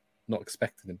not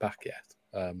expecting him back yet.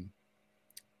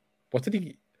 What did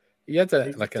he? He had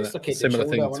a similar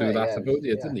thing to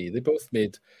Latabodia, didn't he? They both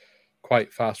made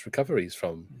quite fast recoveries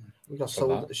from. We got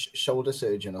shoulder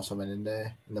surgeon or something in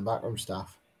the backroom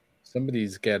staff.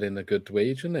 Somebody's getting a good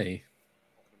wage, isn't he?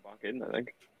 Back in, I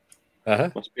think.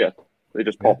 Must be it. They're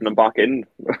just popping them back in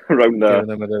around there. Giving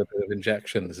them a little bit of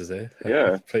injections, is it?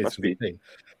 Yeah, must be.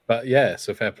 But yeah,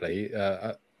 so fair play.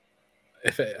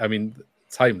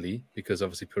 Timely, because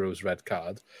obviously Perot's red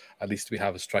card. At least we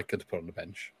have a striker to put on the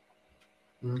bench.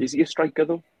 Is he a striker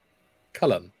though?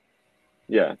 Cullen.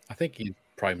 Yeah, I think he's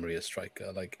primarily a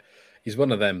striker. He's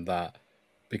one of them that,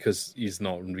 because he's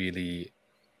not really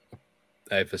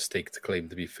ever staked to claim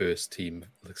to be first team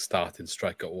starting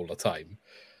striker all the time,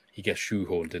 he gets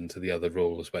shoehorned into the other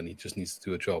roles when he just needs to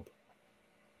do a job.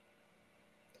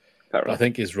 But I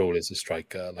think his role is a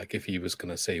striker. If he was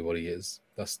going to say what he is,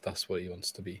 that's what he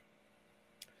wants to be.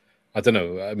 I don't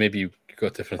know. Maybe you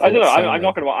got different thoughts. I don't know. I'm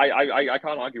not going to. I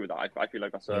can't argue with that. I feel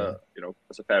like that's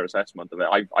that's a fair assessment of it.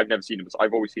 I've never seen him.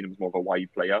 I've always seen him as more of a wide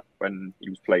player when he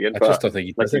was playing. I just don't think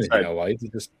he does anything out wide.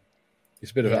 He's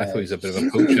a bit of. I thought he's a bit of a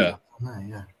poacher.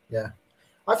 Yeah.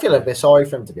 I feel a bit sorry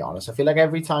for him, to be honest. I feel like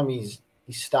every time he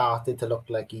started to look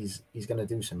like he's going to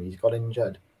do something, he's got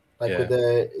injured. With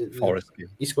the Forest game.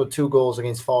 He scored 2 goals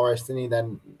against Forest, and he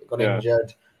then got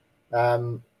injured.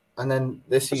 And then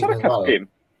this season as well. Game?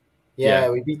 Yeah,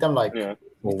 we beat them 4-1.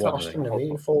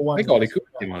 4-1. I think Ollie Cooper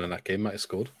came on in that game. Might have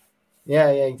scored.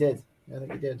 Yeah, he did. I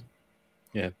think he did.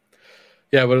 Yeah.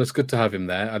 Well, it's good to have him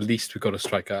there. At least we got a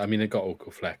striker. I mean, it got Oko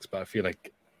Flex, but I feel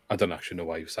like I don't actually know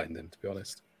why you signed him, to be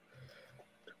honest.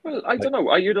 Well, I don't know.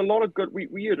 I heard a lot of good.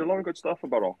 We heard a lot of good stuff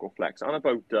about Oko Flex and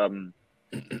about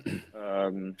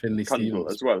Finley Cundle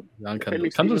as well.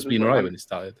 Cundle's been alright when he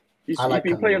started. He's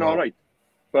been playing all right.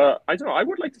 But I don't know. I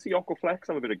would like to see Oko Flex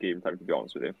have a bit of game time, to be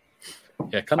honest with you.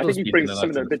 Yeah, I think he brings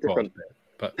something a bit different.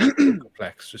 But Oko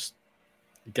Flex just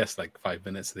gets 5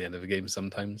 minutes at the end of a game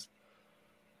sometimes.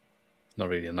 Not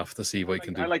really enough to see what he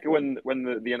can do. I like it when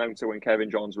the announcer, when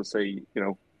Kevin Johns would say,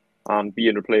 and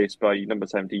being replaced by number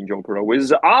 17 Joe Perot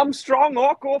is Armstrong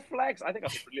Oko Flex. I think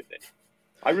that's a brilliant thing.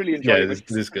 I really enjoy it. Yeah,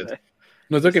 it is good.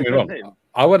 No, don't get me wrong.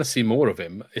 I want to see more of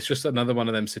him. It's just another one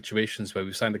of them situations where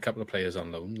we've signed a couple of players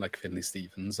on loan, like Finley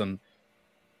Stevens, and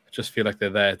I just feel like they're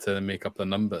there to make up the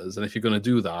numbers. And if you're going to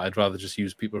do that, I'd rather just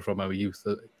use people from our youth,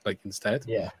 like instead.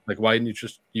 Yeah. Like, why didn't you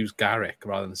just use Garrick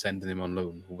rather than sending him on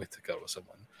loan or Whittaker or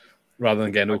someone, rather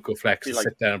than getting Oko Flex to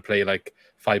sit there and play like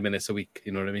 5 minutes a week?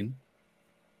 You know what I mean?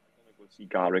 I don't think we'll see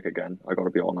Garrick again. I got to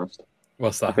be honest.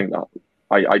 What's that? I think that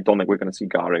I don't think we're going to see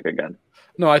Garrick again.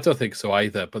 No, I don't think so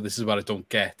either. But this is what I don't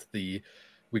get.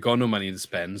 We got no money to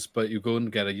spend, but you go and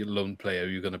get a loan player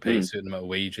you're going to pay a certain amount of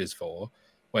wages for,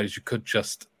 whereas you could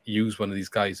just use one of these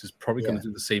guys who's probably going to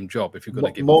do the same job if you're going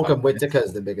to give Morgan Whittaker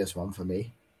is the biggest one for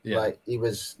me. Yeah. Like he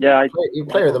was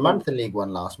player of the month in League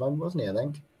One last month, wasn't he? I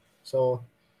think. So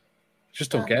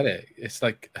just don't get it. It's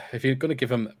like if you're going to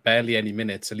give him barely any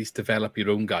minutes, at least develop your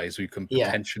own guys who you can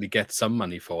potentially get some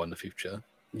money for in the future.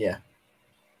 Yeah.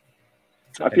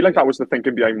 I feel like that was the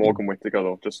thinking behind Morgan Whittaker,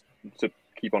 though, just to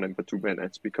keep on him for 2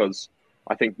 minutes, because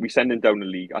I think we send him down a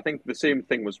league. I think the same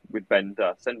thing was with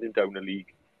Bender. Send him down a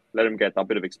league, let him get that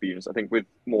bit of experience. I think with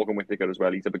Morgan Whittaker as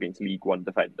well, he's up against League One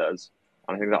defenders,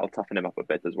 and I think that'll toughen him up a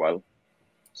bit as well.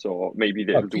 So maybe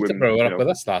they'll do him. Peterborough were up with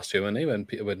us last year, weren't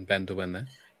they? When Bender went there.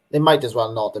 They might as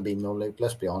well not have been, no, Luke,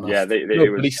 let's be honest. Yeah,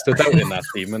 he stood out in that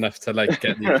team enough to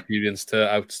get the experience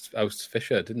to oust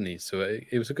Fisher, didn't he? So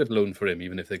it was a good loan for him,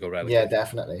 even if they go relegated. Yeah,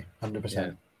 definitely, 100%.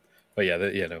 Yeah. But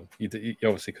yeah, you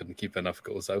obviously couldn't keep enough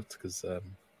goals out because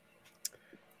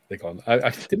they're gone.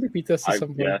 Did we beat us at some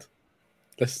point? Yeah.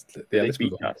 Let's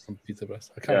move on from Peterborough.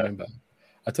 I can't remember.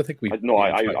 I don't think we. No,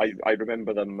 I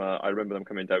remember them. I remember them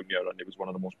coming down here, and it was one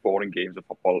of the most boring games of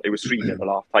football. It was 3-0 the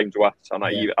last time to us, and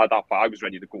at that point, I was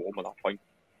ready to go home at that point.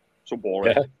 So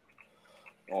boring. Yeah.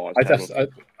 Oh, I don't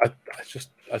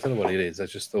know what it is. I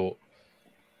just thought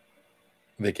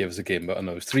they gave us a game, but I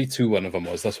know it was 3-2. One of them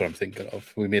was. That's what I'm thinking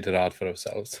of. We made it hard for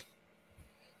ourselves,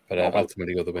 but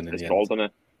ultimately got the win in the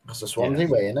end. That's the Swansea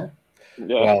way, isn't it?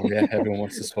 Yeah. Well, yeah, everyone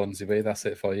wants the Swansea way. That's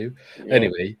it for you. Yeah.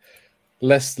 Anyway.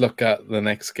 Let's look at the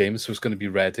next game. So it's going to be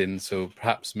Reading. So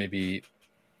perhaps maybe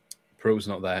Pro's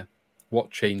not there. What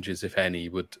changes, if any,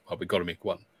 we've got to make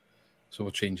one. So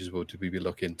what changes would we be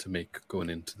looking to make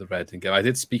going into the Reading game? I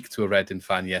did speak to a Reading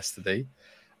fan yesterday.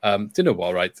 Do you know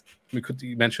what, right?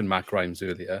 You mentioned Matt Grimes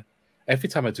earlier. Every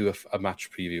time I do a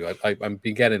match preview, I've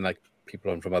been getting like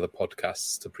people on from other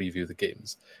podcasts to preview the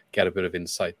games, get a bit of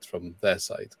insight from their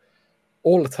side.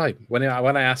 All the time. When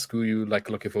I ask who you like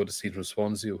looking forward to seeing from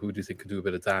Swansea or who do you think could do a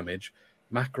bit of damage,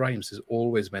 Matt Grimes is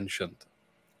always mentioned.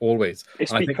 Always.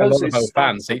 It's and I think a lot of our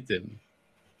fans hate him.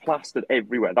 Plastered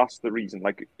everywhere. That's the reason.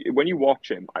 Like when you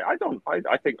watch him, I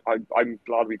think I'm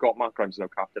glad we got Matt Grimes as our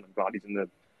captain. I'm glad he's in the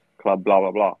club, blah blah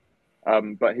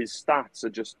blah. But his stats are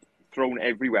just thrown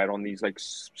everywhere on these like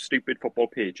stupid football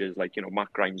pages, like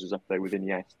Matt Grimes is up there with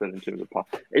Iniesta in terms of pass.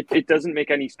 It doesn't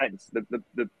make any sense.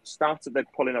 The stats that they're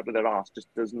pulling up with their ass just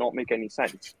does not make any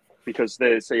sense, because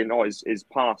they're saying his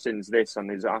passing's this and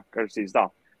his accuracy is that.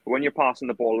 But when you're passing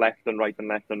the ball left and right and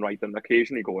left and right and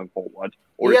occasionally going forward,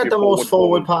 or he had the most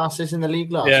forward passes in the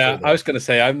league last year. Yeah, I was going to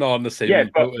say I'm not on the same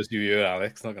boat as you,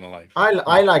 Alex. Not going to lie.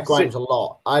 I like Grimes a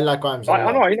lot. I like Grimes a lot.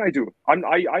 I know, I do. I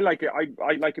like it.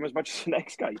 I like him as much as the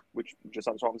next guy, which just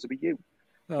happens to be you.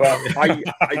 Oh.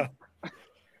 But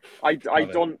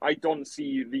I don't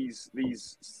see these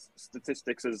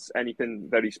statistics as anything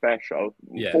very special.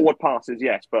 Yeah. Forward passes,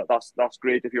 yes, but that's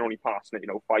great if you're only passing it,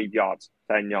 5 yards,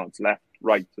 10 yards left,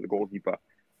 right to the goalkeeper.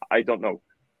 I don't know.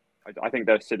 I think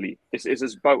they're silly.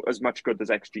 It's about as much good as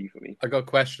XG for me. I got a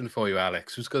question for you,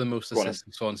 Alex. Who's got the most assists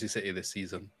in Swansea City this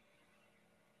season?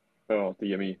 Oh,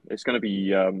 dear me. It's going to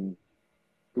be...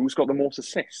 who's got the most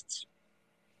assists?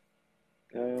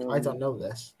 I don't know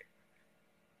this.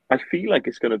 I feel like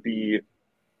it's going to be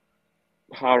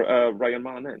Ryan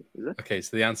Manning, is it? Okay,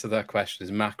 so the answer to that question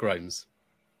is Matt Grimes.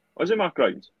 Oh, is it Matt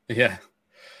Grimes? Yeah.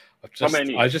 How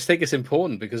many? I just think it's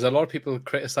important because a lot of people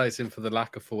criticise him for the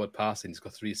lack of forward passing. He's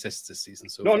got 3 assists this season.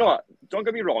 No, don't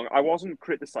get me wrong. I wasn't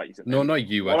criticising him. No, not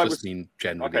you. I just mean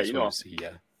generally. Okay,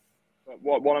 yeah.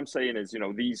 What I'm saying is,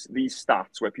 these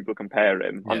stats where people compare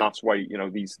him, and that's why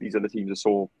these other teams are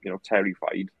so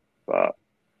terrified. But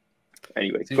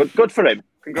anyway, good for him.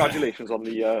 Congratulations on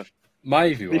the.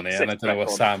 My view on it, and I don't know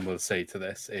what Sam will say to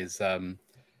this, is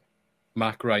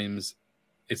Matt Grimes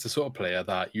is the sort of player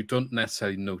that you don't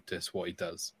necessarily notice what he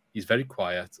does. He's very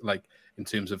quiet, like in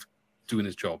terms of doing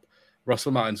his job.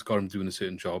 Russell Martin's got him doing a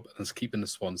certain job and it's keeping the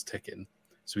Swans ticking.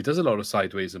 So he does a lot of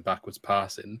sideways and backwards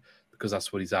passing because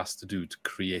that's what he's asked to do, to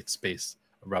create space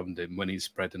around him when he's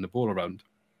spreading the ball around.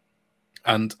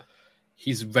 And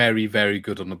he's very, very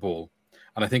good on the ball.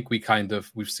 And I think we've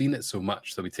seen it so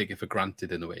much that we take it for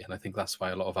granted in a way. And I think that's why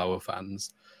a lot of our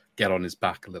fans get on his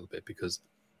back a little bit, because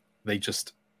they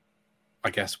just, I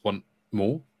guess, want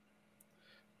more.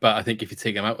 But I think if you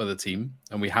take him out of the team,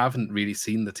 and we haven't really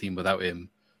seen the team without him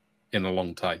in a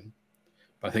long time.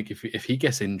 But I think if he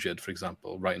gets injured, for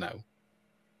example, right now,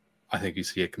 I think you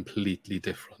see a completely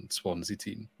different Swansea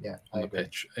team on the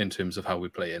pitch in terms of how we're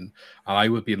playing. And I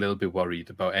would be a little bit worried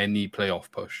about any playoff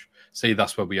push. Say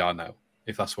that's where we are now,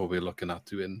 if that's what we're looking at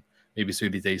doing. Maybe it's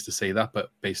early days to say that,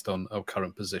 but based on our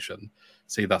current position,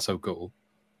 say that's our goal,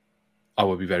 I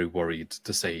would be very worried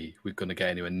to say we're going to get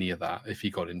anywhere near that if he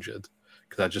got injured.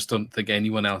 Because I just don't think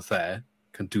anyone else there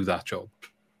can do that job.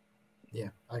 Yeah,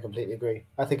 I completely agree.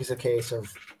 I think it's a case of,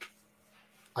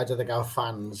 I don't think our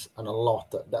fans, and a lot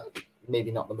that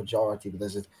maybe not the majority, but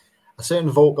there's a certain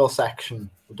vocal section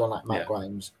who don't like Matt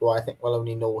Grimes, who I think will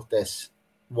only notice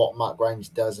what Matt Grimes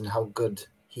does and how good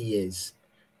he is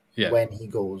when he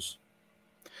goes.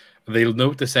 They'll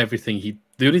notice everything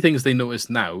the only things they notice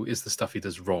now is the stuff he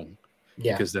does wrong.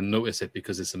 Yeah. Because they'll notice it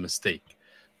because it's a mistake.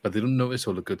 But they don't notice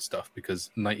all the good stuff, because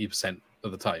 90%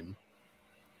 of the time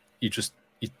you're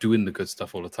doing the good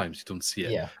stuff all the time, so you don't see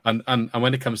it. Yeah. And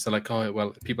when it comes to like, oh,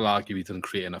 well, people argue he didn't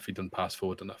create enough, he didn't pass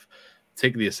forward enough.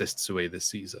 Take the assists away this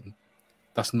season.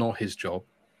 That's not his job.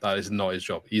 That is not his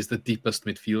job. He's the deepest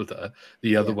midfielder.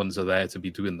 The other ones are there to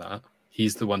be doing that.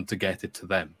 He's the one to get it to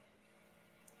them.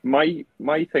 My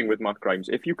thing with Matt Grimes,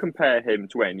 if you compare him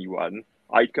to anyone,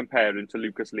 I'd compare him to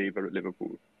Lucas Leiva at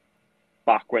Liverpool.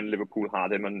 Back when Liverpool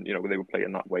had him and, they were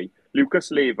playing that way.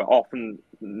 Lucas Leiva often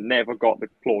never got the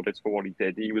plaudits for what he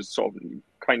did. He was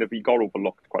he got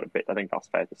overlooked quite a bit. I think that's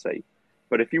fair to say.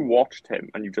 But if you watched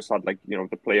him and you just had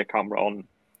the player camera on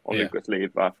Lucas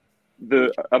Leiva,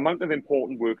 the amount of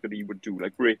important work that he would do,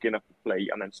 like breaking up the play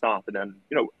and then starting, and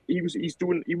he was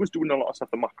doing a lot of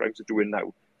stuff that Matt Grimes is doing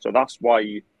now. So that's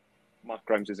why Matt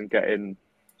Grimes isn't getting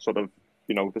the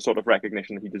sort of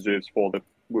recognition that he deserves for the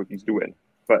work he's doing.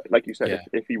 But like you said,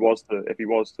 if he was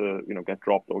to get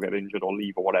dropped or get injured or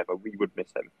leave or whatever, we would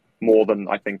miss him more than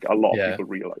I think a lot of people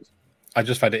realise. I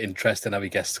just find it interesting how he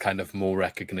gets kind of more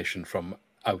recognition from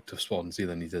out of Swansea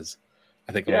than he does.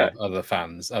 I think a lot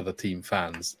of other team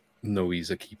fans know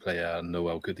he's a key player and know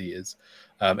how good he is.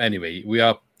 Anyway, we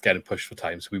are getting pushed for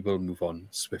time, so we will move on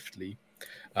swiftly.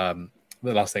 The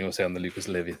last thing I'll say on the Lucas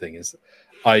Leiva thing is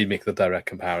I make the direct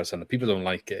comparison, and people don't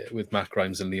like it, with Matt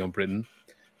Grimes and Leon Britton.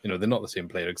 They're not the same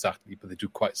player exactly, but they do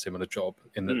quite a similar job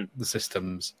in the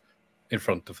systems in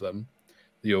front of them.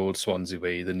 The old Swansea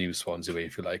way, the new Swansea way,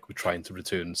 if you like. We're trying to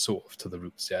return sort of to the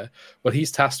roots, yeah? Well,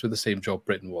 he's tasked with the same job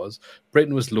Britton was.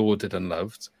 Britton was lauded and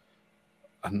loved,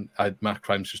 and Matt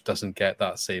Grimes just doesn't get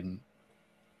that same...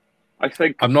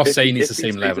 I'm not saying he's the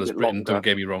same level as Britton, don't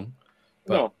get me wrong.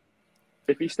 But no.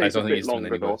 If he stays a bit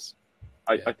longer, though,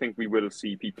 I think we will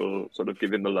see people sort of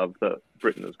give him the love that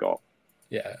Britton has got.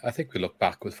 Yeah, I think we look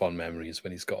back with fond memories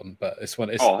when he's gone, but it's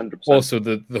 100%. Also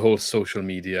the whole social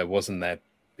media wasn't there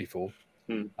before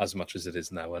as much as it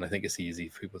is now, and I think it's easy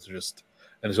for people to just,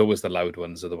 and it's always the loud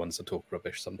ones are the ones that talk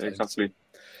rubbish sometimes. Exactly.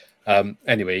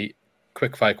 Anyway,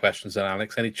 quick 5 questions then,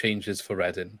 Alex. Any changes for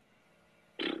Reading?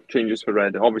 Changes for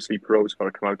Reading. Obviously, Pero's got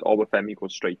to come out. Obafemi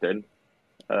goes straight in.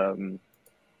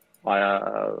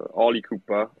 Ollie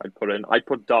Cooper, I'd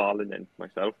put Darlin in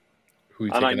myself. Who are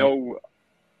you and I taking know out?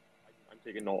 I'm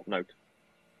taking Norton out.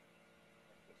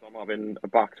 So I'm having a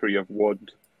back three of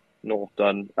Wood,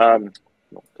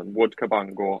 Wood,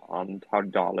 Cabango, and Harry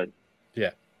Darlin.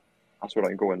 Yeah. That's what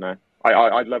I'm going there.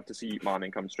 I'd love to see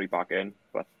Manning come straight back in,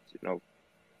 but, if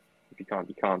he can't,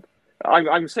 he can't.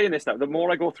 I'm saying this now. The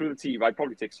more I go through the team, I'd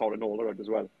probably take Sorinola out as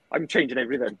well. I'm changing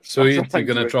everything. So you're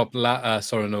going to drop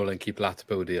Sorinola and keep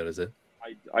Latipodia, is it?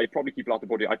 I'd probably keep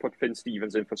Latipodia. I'd put Finn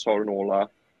Stevens in for Sorinola.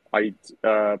 I'd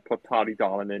put Harry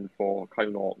Darlin in for Kyle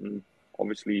Norton.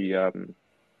 Obviously,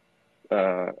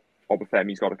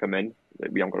 Obafemi's got to come in.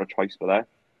 We haven't got a choice for that.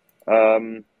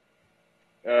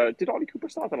 Did Ollie Cooper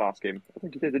start the last game? I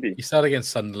think he did he? He started against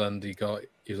Sunderland. He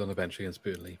was on the bench against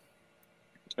Burnley.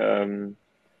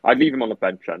 I'd leave him on the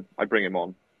bench then. I'd bring him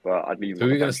on, but I'd leave him. So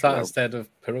we're going to start instead of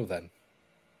Pero then?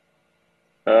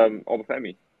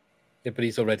 Obafemi. Yeah, but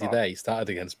he's already there. He started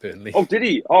against Burnley. Oh, did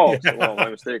he? Oh, my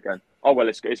mistake then. Oh, well,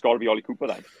 it's got to be Ollie Cooper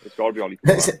then. It's got to be Ollie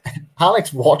Cooper.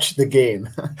 Alex watched the game.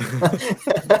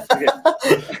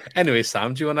 Anyway,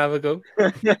 Sam, do you want to have a go?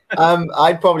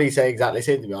 I'd probably say exactly the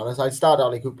same, to be honest. I'd start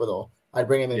Ollie Cooper, though. I'd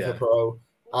bring him in for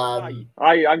Pero.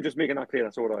 I'm just making that clear.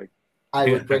 That's all I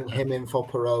would bring him in for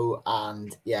Pero,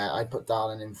 and I'd put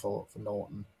Darlin in for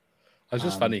Norton. was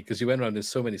just funny because you went around in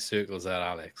so many circles there,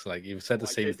 Alex. Like you said the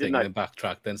same thing, then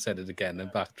backtracked, then said it again,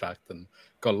 then backtracked, and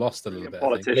got lost a little bit.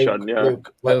 Politician,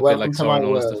 Luke, welcome to my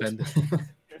world.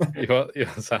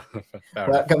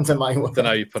 Welcome to my world. I don't know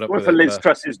how you put up what with for it. Liz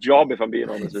Truss's job, if I'm being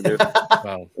honest with you.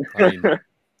 Well, I mean,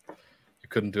 you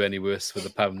couldn't do any worse with a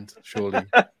pound, surely.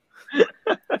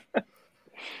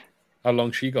 How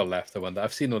long she got left, I wonder.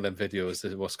 I've seen all them videos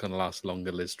of what's going to last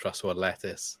longer, Liz Truss or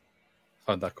lettuce.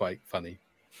 Found that quite funny.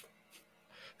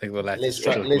 I think the lettuce Liz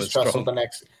Truss will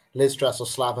Liz Truss will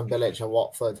Slaven Bilic at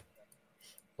Watford.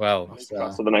 Well,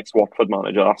 that's the next Watford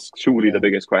manager. That's surely the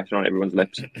biggest question on everyone's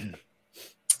lips.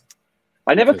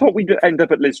 I never thought we'd end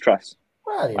up at Liz Truss.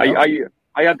 Well, you know.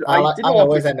 I didn't know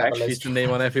what to expect. She's the name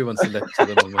on everyone's lips at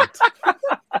the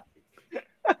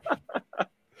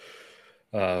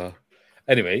moment.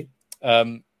 Anyway,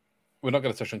 we're not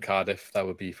going to touch on Cardiff. That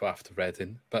would be for after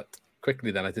Reading. But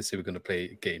quickly then, I did say we're going to play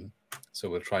a game. So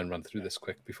we'll try and run through this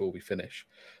quick before we finish.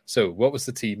 So what was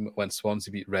the team when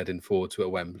Swansea beat Reading 4-2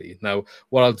 at Wembley? Now,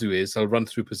 what I'll do is I'll run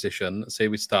through position. Say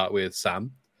we start with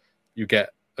Sam. You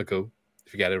get a go.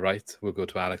 If you get it right, we'll go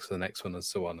to Alex for the next one and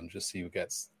so on and just see who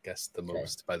gets the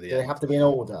most by the end. Do they have to be in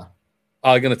order?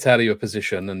 I'm going to tell you a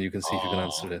position and you can see if you can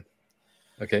answer it.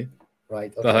 Okay?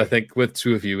 Right. Okay. But I think with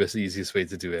two of you, it's the easiest way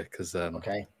to do it because,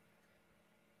 okay.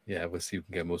 Yeah, we'll see who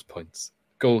can get most points.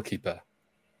 Goalkeeper.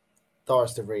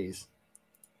 Doris de Vries.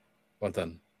 Well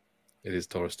done. It is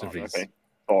Doris de Vries. Okay.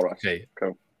 Doris. Okay.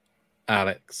 Cool.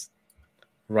 Alex.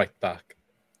 Right back.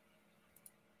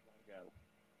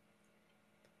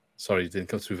 Sorry, you didn't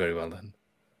come through very well then.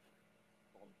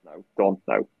 No, don't.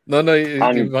 No,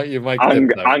 you might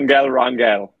clip now. Angel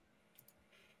Rangel.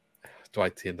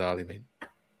 Dwight Tiendali, mate.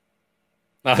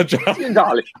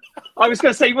 Tiendali. I was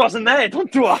going to say he wasn't there.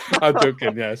 Don't do it. I'm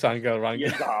joking. Yeah, it's Angel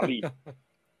Rangel. Tiendali.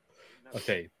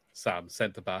 Okay, Sam,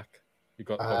 centre back. You've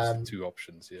got obviously two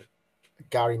options here.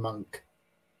 Gary Monk.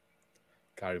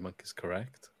 Gary Monk is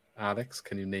correct. Alex,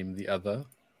 can you name the other?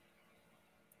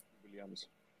 Williams.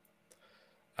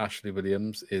 Ashley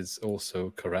Williams is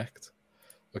also correct.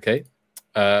 Okay.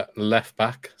 Left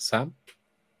back, Sam.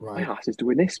 Right. My ass is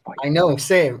doing this. I know,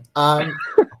 same. I'm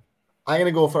going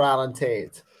to go for Alan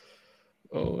Tate.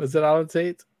 Oh, is it Alan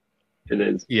Tate? It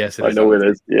is. Yes, it is. I know Alan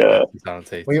it is. Yeah. It's Alan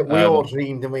Tate. We all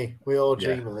dreamed, didn't we? We all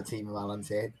dreamed of a team of Alan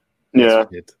Tate. Yeah.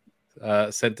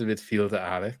 Yes, centre midfielder,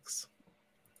 Alex.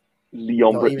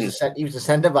 Leon Britton. He was a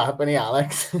centre back, wasn't he,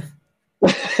 Alex?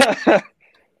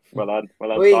 Well done. I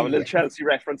have a little Chelsea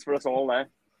reference for us all there.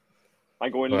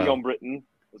 I'm going Leon Britton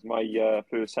as my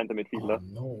first centre midfielder.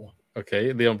 Oh, no.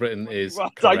 Okay, Leon Britton is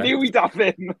correct. I knew we'd have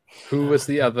him. Who was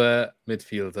the other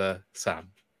midfielder,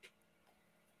 Sam?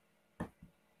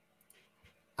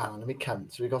 Let me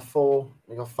count. So we got 4,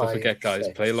 we got 5. Don't forget, guys,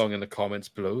 6. play along in the comments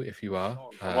below if you are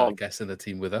guessing the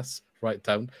team with us. Write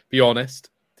down. Be honest.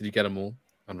 Did you get them all?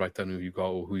 And write down who you got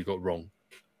or who you got wrong.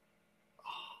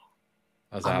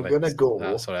 As I'm going to go.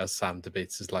 As Sam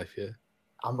debates his life here.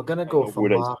 I'm going to go for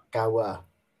Mark Gower.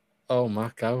 Oh,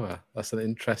 Mark Gower. That's an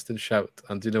interesting shout.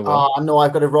 And do you know what? Oh, no,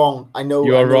 I've got it wrong. I know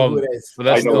you are wrong. Who it is. But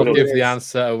let's not give the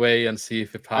answer away and see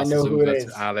if it passes over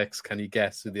to Alex. Can you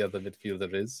guess who the other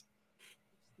midfielder is?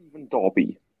 Stephen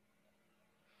Dobby.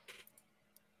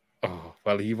 Oh,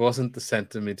 well, he wasn't the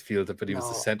centre midfielder, but he was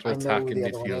the central attacking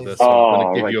midfielder. So I'm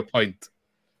going to give you a point.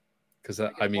 Because,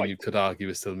 you could argue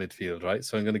it's still midfield, right?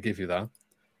 So I'm going to give you that. And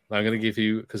I'm going to give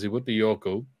you, because it would be your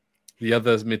goal, the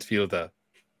other midfielder.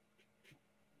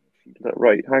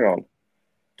 Right, hang on.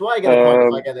 Do I get a point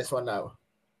if I get this one now?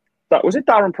 Was it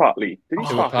Darren Pratley? Did he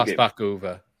start pass back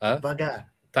over? Bugger.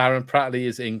 Darren Pratley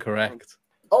is incorrect.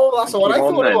 Oh, that's what I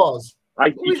thought it was.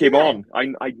 He came on.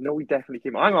 I know he definitely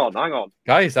came on. Hang on.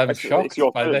 Guys, I'm shocked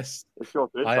by this. I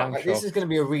am shocked. This is going to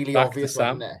be a really obvious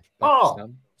one, isn't it?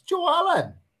 It's Joe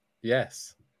Allen.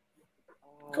 Yes.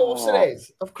 Of course it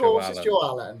is. Of course it's Joe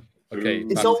Allen. Okay.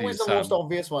 It's always the most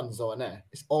obvious ones, though, isn't it?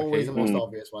 It's always the most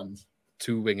obvious ones.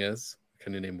 2 wingers.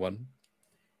 Can you name one?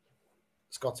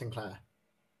 Scott Sinclair.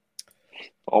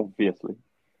 Obviously.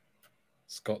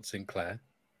 Scott Sinclair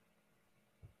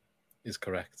is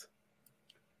correct.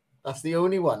 That's the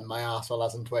only one my arsehole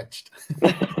hasn't twitched.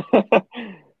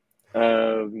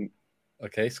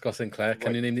 Okay, Scott Sinclair.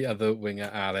 Can you name the other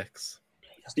winger, Alex?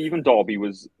 Stephen Dobby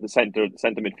was the centre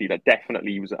midfielder.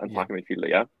 Definitely he was an attacking midfielder,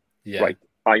 yeah? Yeah. Right.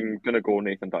 I'm going to go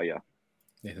Nathan Dyer.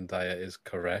 Nathan Dyer is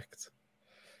correct.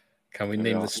 Can we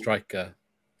name the striker?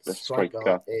 The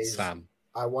striker is, Sam.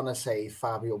 I want to say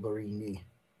Fabio Barini.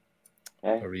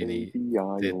 Barini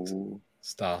did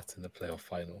start in the playoff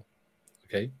final.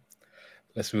 Okay.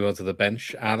 Let's move on to the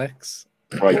bench. Alex.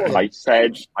 Right, I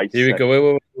said. Here we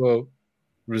go. Whoa.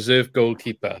 Reserve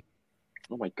goalkeeper.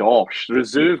 Oh my gosh, the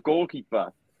reserve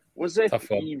goalkeeper. Was it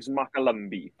Yves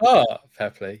McAlumby? Oh, fair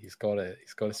play. He's got it.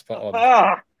 He's got it spot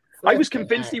on. I was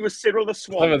convinced he was Cyril the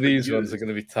Swan. Some of these ones are going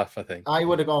to be tough, I think. I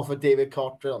would have gone for David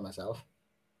Cottrell myself.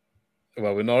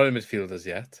 Well, we're not in midfielders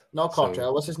yet. Not Cottrell.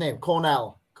 So... What's his name?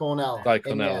 Cornell. Cornell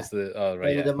is the... Oh,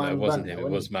 right, yeah. No, it wasn't him. It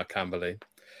was Matt Camberley.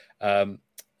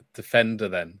 Defender,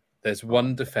 then. There's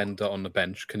one defender on the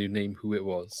bench. Can you name who it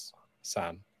was,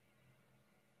 Sam?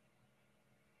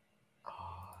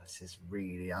 Oh, this is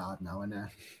really hard now, isn't it?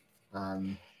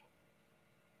 On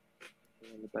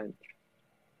the bench.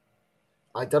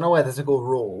 I don't know whether to go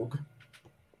rogue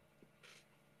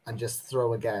and just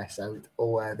throw a guess out,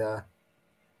 or whether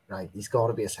he's got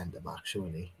to be a centre back.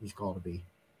 Surely he's got to be.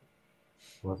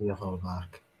 Or the full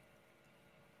back.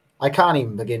 I can't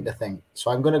even begin to think,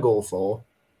 so I'm going to go for.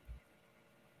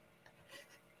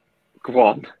 Go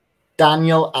on,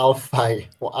 Daniel Alfie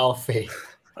or Alfie.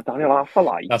 Daniel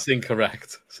Alfie. That's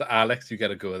incorrect. So, Alex, you get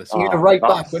to go with this. He was right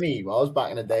back when he was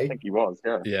back in the day. I think he was,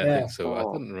 yeah. Yeah, I think so. I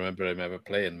didn't remember him ever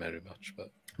playing very much,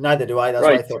 but neither do I. That's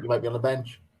why I thought he might be on the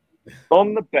bench.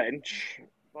 On the bench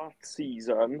that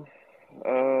season,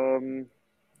 I'm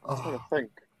trying to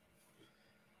think.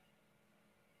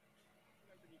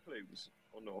 Any clues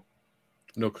or no?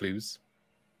 No clues.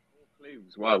 No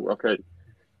clues. Wow. Okay.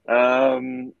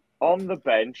 On the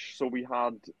bench, so we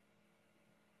had.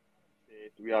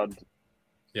 We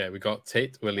got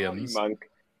Tate Williams. Monk.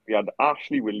 We had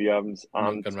Ashley Williams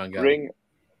and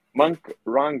Monk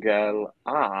Rangel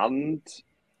and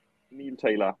Neil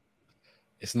Taylor.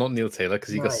 It's not Neil Taylor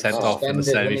because he got sent off in the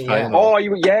semi-final. Oh,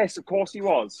 yes, of course he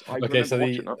was.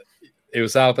 It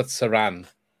was Albert Saran.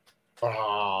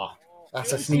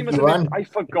 That's a sneaky one. I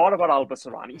forgot about Albert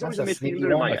Saran. He's always a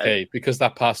midfielder in my head. Okay, because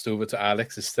that passed over to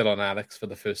Alex, it's still on Alex for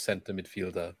the first centre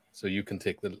midfielder. So you can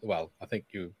take I think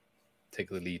you take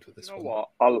the lead with this one. You know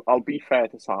what? I'll be fair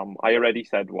to Sam. I already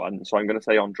said one, so I'm going to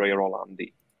say Andrea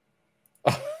Orlandi.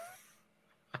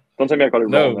 Don't tell me I got it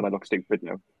wrong and I look stupid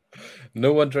now.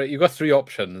 No, Andre. You got three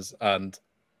options, and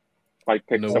I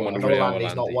picked someone.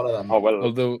 Orlandi's not one of them. Oh well.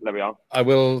 Although there we are. I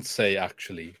will say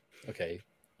actually, okay,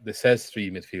 this says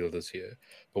three midfielders here,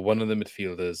 but one of the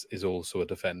midfielders is also a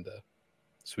defender,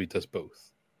 so he does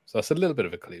both. So that's a little bit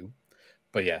of a clue.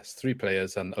 But yes, three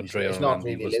players, and Andrea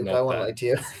Orlandi was not there. Like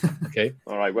you. Okay.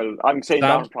 All right. Well, I'm saying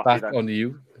Sam, Darren back on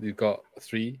you. You've got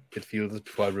three midfielders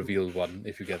before I reveal one.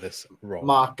 If you get this wrong,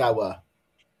 Mark Gower.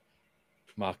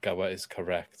 Mark Gower is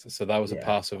correct. So that was a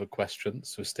Passover question.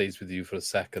 So it stays with you for a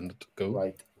second. Go.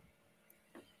 Right.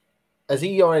 Has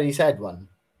he already said one?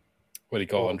 Well, he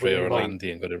got Andrea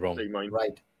Orlandi and got it wrong.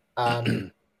 Right.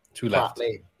 Two left.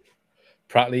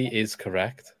 Pratley is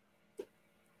correct.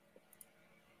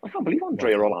 I can't believe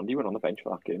Andrea Orlandi went on the bench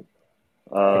for that game.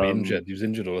 Probably injured. He was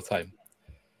injured all the time.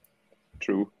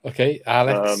 True. Okay,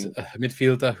 Alex, a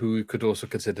midfielder who could also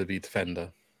consider to be a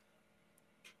defender.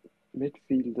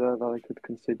 Midfielder that I could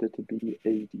consider to be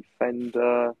a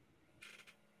defender.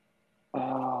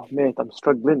 Oh, mate, I'm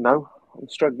struggling now.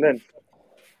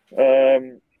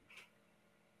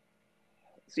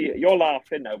 See, you're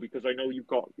laughing now because I know you've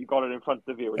got it in front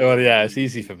of you. Oh yeah, it's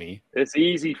easy for me. It's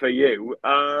easy for you.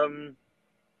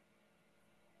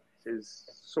 This is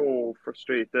so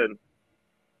frustrating.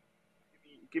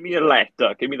 Give me a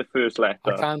letter. Give me the first letter.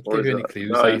 I can't give you any clues.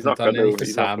 No, I haven't done any for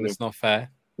Sam. It's not fair.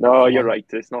 No, you're right.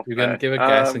 It's not fair. You're going to give a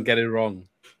guess and get it wrong.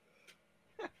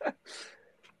 It's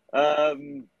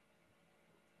not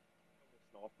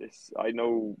this. I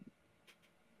know.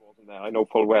 Wasn't there? I know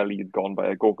full well he'd gone by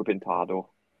a Gorka Pintado.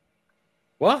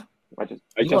 What? I just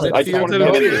want to get a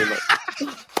name.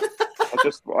 I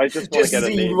just want to get a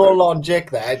name. Zero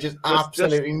logic there. Just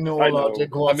absolutely no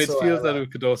logic whatsoever. A midfielder who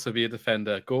could also be a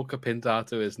defender. Gorka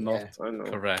Pintato is not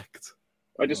correct.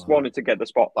 I just wanted to get the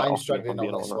spotlight. I'm struggling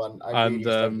on this one. I'm really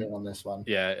struggling on this one.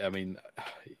 Yeah, I mean,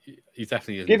 he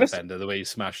definitely is a defender. The way he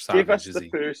smashed Savage. Give us the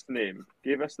first name.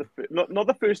 Give us the not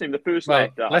the first name. The first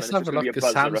letter. Let's have a look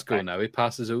because Sam's go now. He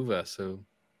passes over. So.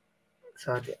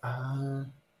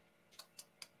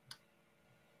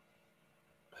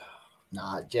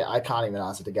 Nah, I can't even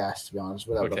answer the guess, to be honest,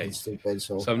 without looking stupid.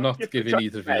 So I'm not giving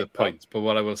either of you the points, but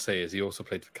what I will say is he also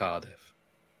played for Cardiff.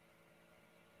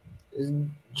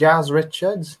 Jazz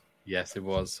Richards? Yes, it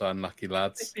was. So unlucky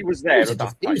lads. He was there.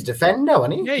 He was defender,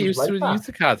 wasn't he? Yeah, he was through the youth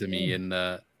academy in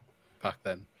back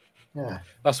then. Yeah,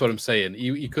 that's what I'm saying.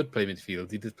 He could play midfield.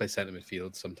 He did play centre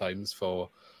midfield sometimes for.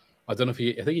 I don't know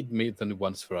if I think he'd made done it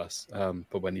once for us,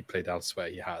 but when he played elsewhere,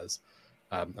 he has.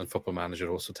 And Football Manager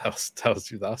also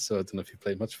tells you that. So I don't know if you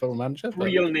played much Football Manager. But...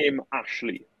 Real name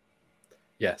Ashley.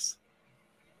 Yes.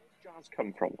 Where's Jazz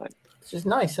come from then? It's just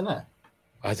nice, isn't it?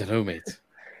 I don't know, mate.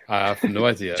 I have no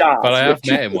idea. Jazz, but I have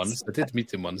met him Richards. once. I did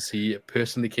meet him once. He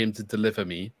personally came to deliver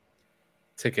me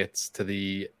tickets to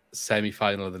the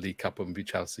semi-final of the League Cup when we beat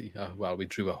Chelsea. Well, we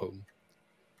drew at home.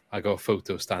 I got a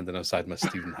photo standing outside my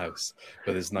student house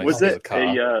with his nice Was little it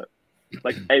car.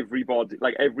 like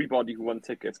everybody who won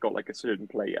tickets got like a certain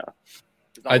player?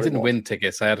 I didn't win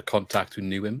tickets. I had a contact who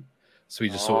knew him. So he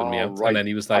just sorted me out. Right. And then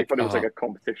he was like... I thought it was like a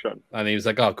competition. And he was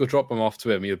like, go drop him off to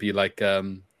him. He'll be like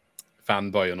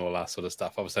fanboy and all that sort of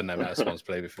stuff. Obviously, I never met a Swans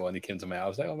player before. And he came to me. I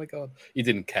was like, oh my God. He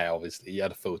didn't care, obviously. He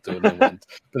had a photo and then went.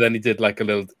 But then he did like a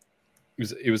little...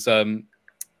 It was in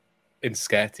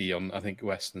Sketty on, I think,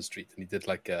 Western Street. And he did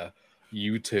like a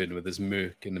U-turn with his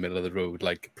Merc in the middle of the road,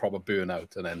 like proper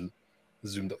burnout. And then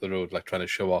zoomed up the road, like trying to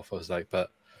show off. I was like, but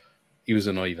he was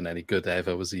not even any good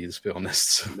ever, was he, to be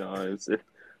honest? No, it's a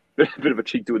bit of a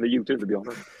cheat doing the U-turn, to be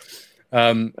honest.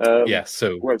 Yeah,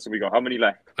 so... What else have we got? How many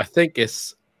left? I think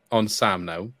it's on Sam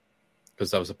now, because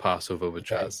that was a Passover with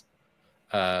Jazz.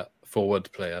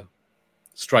 Forward player.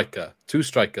 Striker. 2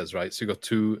 strikers, right? So you got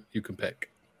 2 you can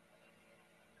pick.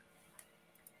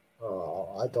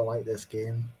 Oh, I don't like this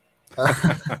game.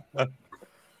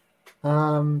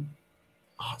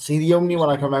 See, the only one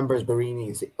I can remember is Barini.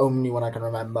 It's the only one I can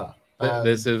remember. There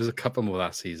was a couple more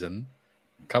that season.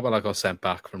 A couple I got sent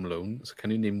back from loan. So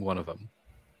can you name one of them?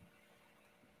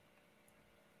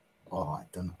 Oh, I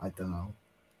don't know.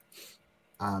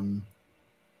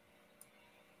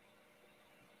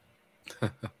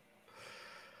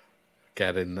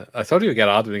 Get in. I told you to get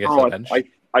hard when you get to the bench.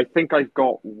 I think I've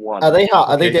got one. Are they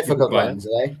hard? Are they difficult ones?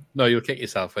 Are they? No, you'll kick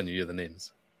yourself when you hear the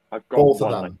names. I've got both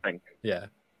one, of them. I think. Yeah.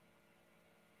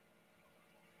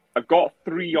 I've got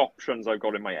 3 options I've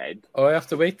got in my head. Oh, I have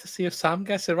to wait to see if Sam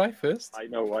gets it right first. I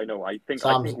know. I think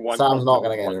Sam's one not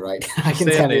going to get it right. I can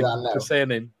tell you that now. Just say a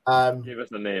name. Give us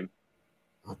the name.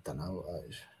 I don't know.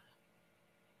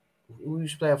 Who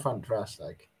used to play up front for us?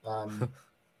 Like,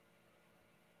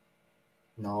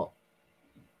 no,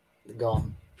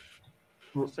 gone.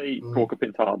 Say Coca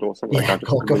Pintado or something like that.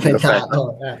 Coca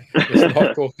Pintado. It's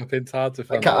not Coca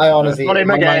Pintado. I honestly, not him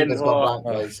my again. mind has got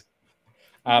blank, guys.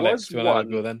 Alex, do you want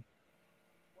to go then?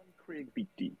 Craig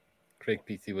Beattie. Craig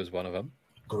Beattie was one of them.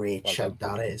 Great shout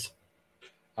that is.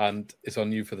 And it's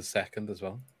on you for the second as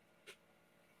well.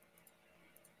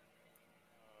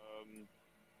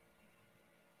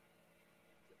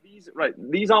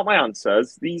 These aren't my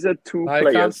answers. These are 2 I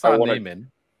players. Can't start naming.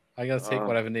 I gotta take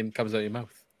whatever name comes out of your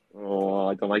mouth. Oh,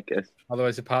 I don't like it.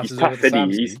 Otherwise, it passes He's over tough, to Sam.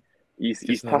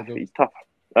 He's tough. He's tough.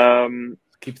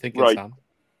 Keep thinking, Sam.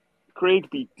 Craig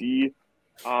Beattie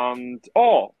and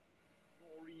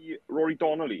Rory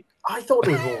Donnelly. I thought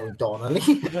it was Rory Donnelly.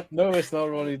 No, it's not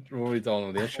Rory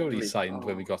Donnelly. I'm sure he signed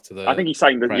when we got to the. I think he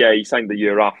signed he signed the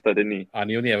year after, didn't he? And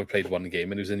he only ever played 1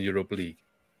 game, and he was in the Europa League.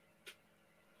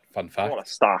 Fun fact.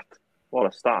 What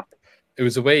a start. It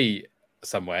was away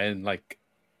somewhere in like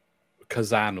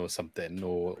Kazan or something,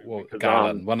 or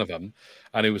Galan, one of them,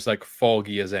 and it was like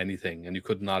foggy as anything, and you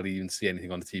couldn't hardly even see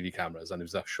anything on the TV cameras, and it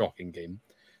was a shocking game,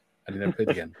 and he never played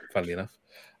again, funnily enough.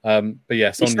 But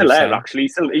yes, he's still there, actually. He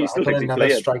still thinks he's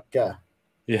playing. Striker.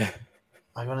 Yeah.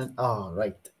 I want to. Oh,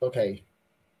 right. Okay.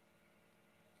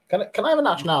 Can I have a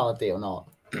nationality or not?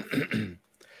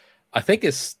 I think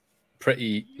it's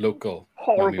pretty local.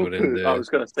 Horrible poo. I was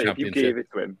going to say, if you gave it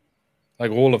to him.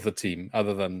 Like all of the team,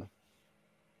 other than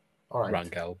right.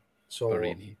 Rangel,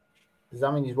 Barini. Does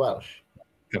that mean he's Welsh?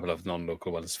 A couple of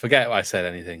non-local ones. Forget I said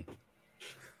anything.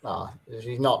 Ah,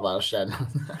 he's not Welsh then.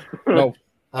 No,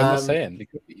 I'm just saying. He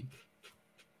could be.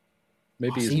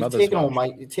 Maybe his mother's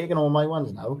Welsh. You're taking all my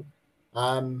ones now.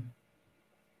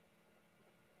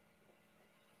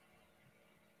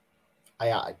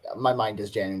 My mind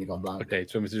has genuinely gone blank. Okay, do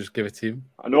you want me to just give it to you?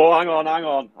 No, hang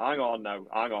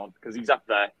on, because he's up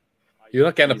there. You're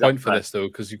not getting a point for this, though,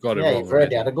 because you've got it wrong. Yeah, you've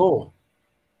already had a go.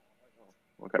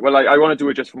 Okay, well, I want to do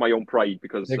it just for my own pride,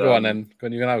 because... Yeah, go on, then. You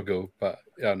can now go, but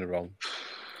you're on it wrong.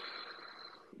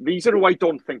 These are who I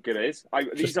don't think it is.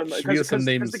 Because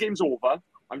the game's over,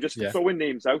 I'm just throwing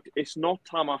names out. It's not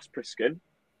Tamas Priskin.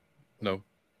 No,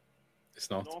 it's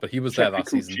not. But he was there that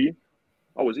season.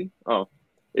 Oh, was he? Oh.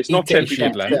 It's not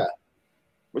Schechter.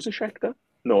 Was it Schechter?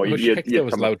 No, he had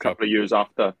come a couple of years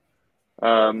after.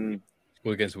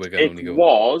 Against Wigan. He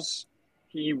was,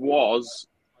 I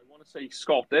want to say,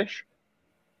 Scottish.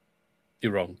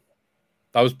 You're wrong.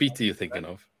 That was Beattie you're thinking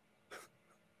of.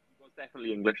 He was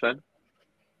definitely English then.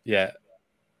 Yeah.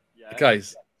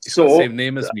 Guys, it's the same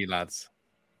name as me, lads.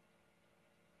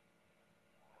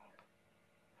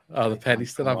 Oh, the penny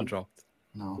still haven't dropped.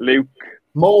 No. Luke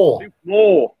Moore.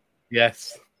 Moore.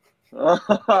 Yes.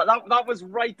 that was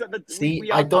right at the. See,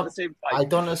 we at the same time. I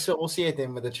don't associate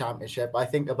him with the Championship. I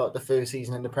think about the first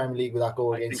season in the Premier League with that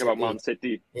goal against City. About Man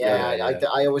City. Yeah.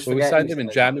 I always forget. We signed him in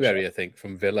January, I think,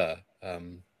 from Villa.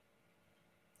 And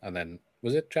then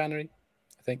was it January?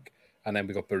 I think. And then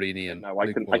we got Barini and. No,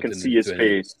 I can see his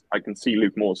face. I can see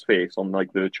Luke Moore's face on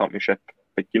like the Championship.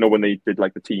 Like when they did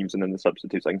like the teams and then the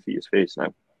substitutes. I can see his face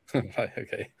now. Right.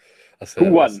 Okay.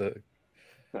 Who won?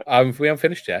 We haven't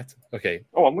finished yet. Okay.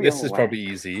 This is probably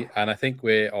easy, and I think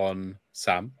we're on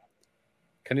Sam.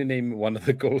 Can you name one of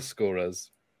the goal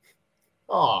scorers?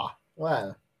 Oh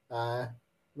well,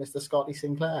 Mr. Scotty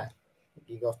Sinclair.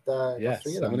 He got yes. Got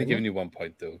 3 of them, I'm only giving you 1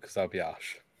 point though, because that'll be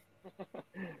harsh.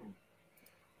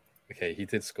 Okay, he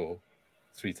did score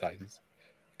 3 times.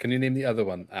 Can you name the other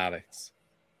one, Alex?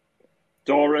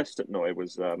 Doris? No, it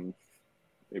was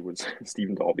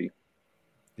Stephen Darby.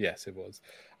 Yes, it was.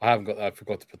 I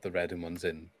forgot to put the Reading ones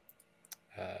in.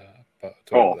 But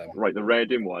right, the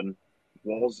Reading one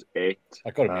was it?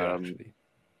 I got him here actually.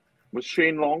 Was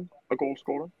Shane Long a goal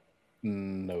scorer?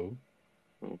 No.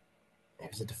 It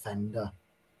was a defender.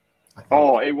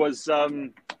 Oh, it was. I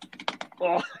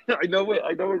know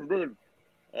his name.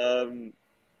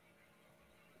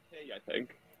 K, I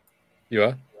think. You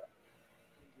are?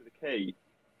 With a K.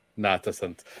 Nah, it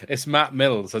doesn't. It's Matt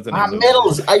Mills. Matt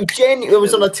Mills. It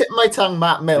was on the tip of my tongue,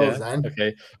 Matt Mills, then.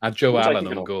 Okay. And Joe Allen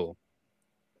on goal.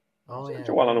 Oh, yeah.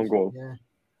 Joe Allen on goal.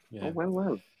 Yeah. Oh,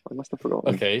 well. I must have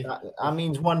forgotten. Okay. That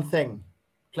means one thing.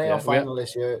 Playoff final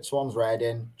this year, Swans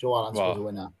Reading, Joe Allen scores the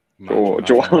winner.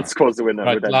 Joe Allen scores the winner.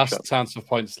 Right, last chance for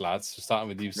points, lads. So starting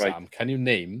with you, Sam. Can you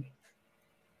name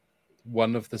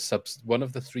one of the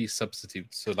 3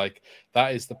 substitutes? So, like,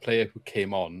 that is the player who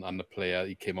came on and the player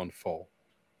he came on for.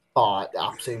 Oh,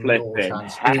 absolutely no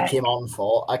chance. Who he came on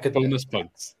for? I could bonus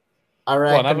points. I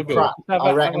reckon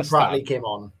Pratley came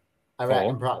on. I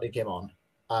reckon Pratley came on.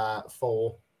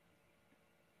 For.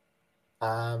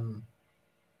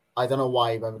 I don't know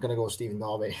why, but I'm going to go Stephen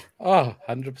Darby. Oh,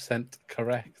 100%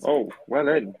 correct. Oh, well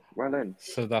in.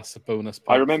 So that's a bonus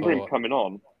point. I remember him coming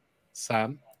on.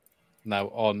 Sam, now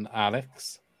on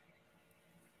Alex.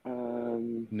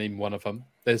 Name one of them.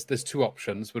 There's 2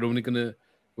 options. We're not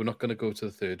going to go to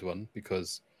the third one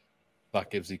because that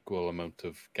gives equal amount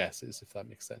of guesses, if that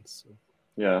makes sense. So,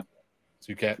 yeah. So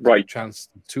you get a chance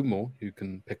 2 more. You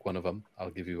can pick one of them.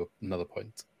 I'll give you another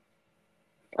point.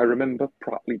 I remember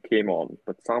Pratley came on,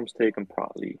 but Sam's taken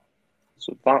Pratley.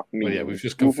 So that means... we've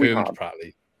just confirmed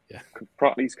Pratley. Yeah.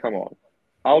 Pratley's come on.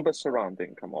 Albert Serran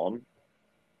didn't come on.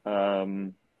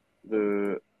 Do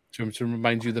you want me to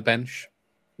remind you of the bench?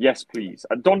 Yes, please.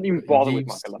 I don't even bother with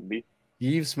McAlumby.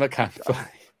 Yves McAnthony.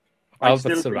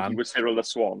 Albert Serran. He was Cyril the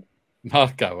Swan.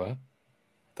 Mark Gower.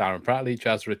 Darren Pratley,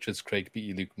 Jazz Richards, Craig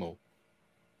Beattie, Luke Moore.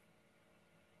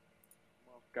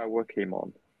 Mark Gower came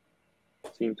on. I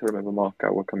seem to remember Mark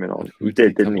Gower coming on. Who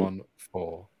did he come on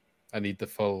for? I need the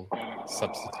full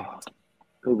substitute.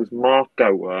 It was Mark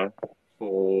Gower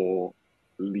for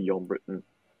Leon Britton.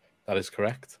 That is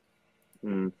correct.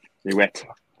 You wet.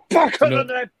 Back on the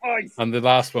net, boys! And the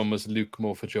last one was Luke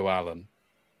Moore for Joe Allen.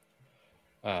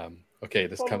 Okay,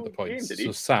 let's count the points.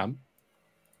 So, Sam,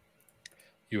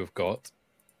 you have got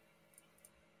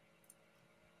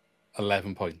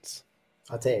 11 points.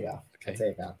 I'll take that. Okay. I'll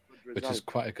take that. Which is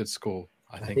quite a good score.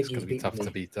 I think it's going to be tough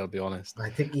to beat, I'll be honest. I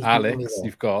think Alex,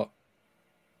 you've got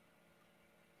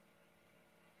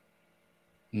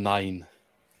 9.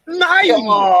 9! Come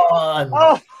on!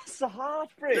 Oh, it's a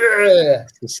heartbreak. Yeah.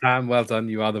 So Sam, well done.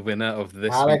 You are the winner of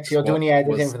this. Alex, you're doing the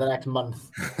editing for the next month.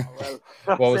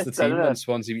 What was the team when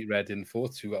Swansea beat Reading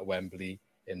 4-2 at Wembley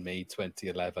in May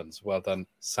 2011? So well done,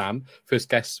 Sam. First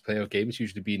guest player of game has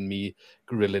usually been me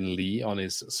grilling Lee on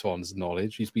his Swans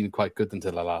knowledge. He's been quite good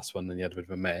until the last one, and he had a bit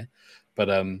of a mare. But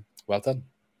well done.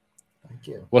 Thank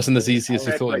you. Wasn't as easy as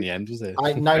you thought in the end, was it?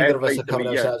 Neither of us have covered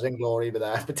ourselves in glory, but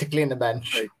there, particularly in the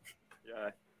bench. Yeah.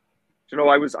 Do you know,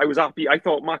 I was happy. I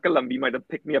thought McAlumby might have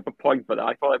picked me up a point for that.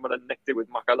 I thought I might have nicked it with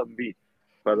McAlumby.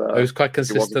 But I was quite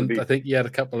consistent. I think you had a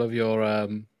couple of your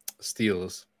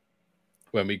steals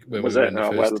when we were in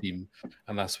the first team,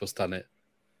 and that's what's done it.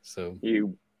 So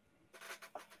you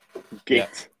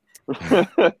git.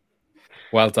 Yeah.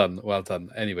 Well done.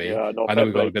 Anyway, I know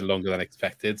we got a bit longer than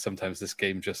expected. Sometimes this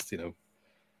game just,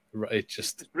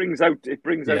 it brings out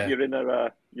your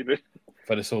inner.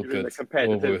 But it's all good.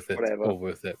 All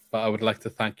worth it. But I would like to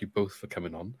thank you both for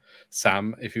coming on.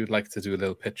 Sam, if you would like to do a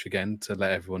little pitch again to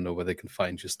let everyone know where they can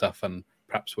find your stuff and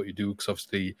perhaps what you do, because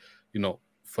obviously you're not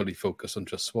fully focused on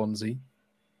just Swansea.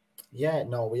 Yeah,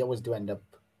 no, we always do end up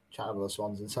chatting about the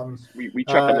Swans in some we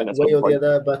chuck them in way or the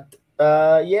other. But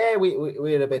Yeah,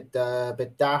 we're a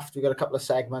bit daft. We got a couple of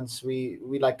segments. We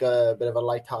like a bit of a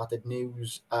light-hearted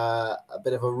news, a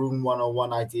bit of a Room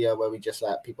 101 idea where we just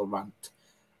let people rant.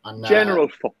 And general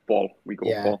football we go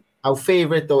for. Our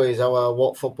favourite though is our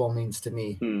What Football Means to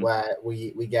Me, where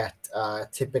we get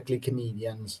typically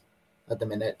comedians at the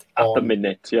minute.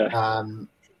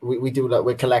 We do like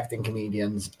we're collecting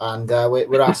comedians and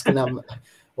we're asking them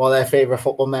what their favourite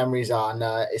football memories are, and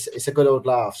it's a good old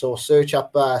laugh. So search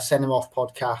up Send Him Off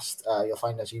Podcast. You'll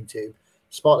find us YouTube,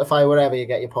 Spotify, wherever you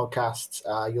get your podcasts.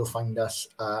 You'll find us,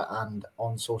 and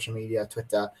on social media,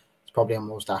 Twitter, it's probably our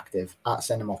most active at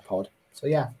Send Him Off Pod. So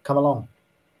yeah, come along.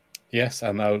 Yes,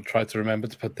 and I'll try to remember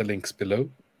to put the links below.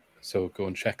 So go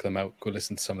and check them out. Go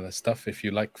listen to some of their stuff if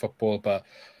you like football, but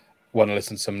want to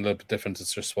listen to something a little bit different.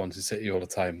 It's just Swansea City all the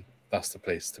time. That's the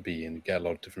place to be, and you get a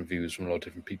lot of different views from a lot of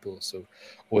different people. So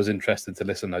always interested to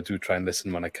listen. I do try and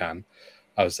listen when I can.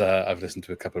 I've listened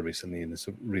to a couple recently, and it's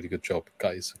a really good job,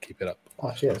 guys. So keep it up.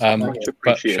 Oh, cheers.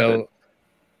 But shall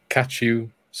catch you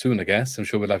soon, I guess. I'm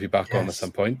sure we'll have you back on at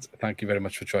some point. Thank you very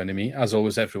much for joining me. As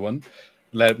always, everyone,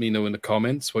 let me know in the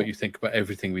comments what you think about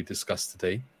everything we discussed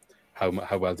today.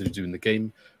 How well did you do in the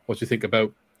game? What do you think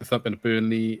about the thumping at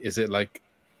Burnley? Is it like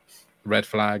red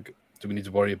flag? Do we need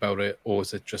to worry about it? Or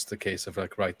is it just a case of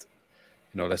like, right,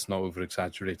 let's not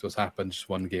over-exaggerate what's happened. Just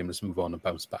one game, let's move on and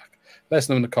bounce back. Let us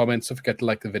know in the comments. Don't forget to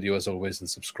like the video as always and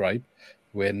subscribe.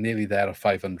 We're nearly there at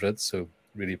 500, so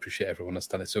really appreciate everyone that's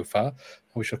done it so far. And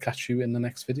we shall catch you in the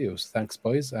next videos. Thanks,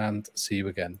 boys, and see you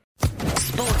again.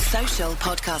 Sports Social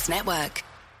Podcast Network.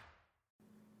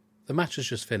 The match has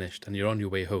just finished and you're on your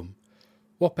way home.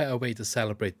 What better way to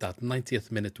celebrate that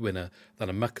 90th minute winner than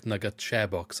a Muck Nugget share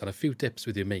box and a few dips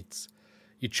with your mates?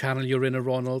 You channel your inner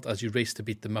Ronald as you race to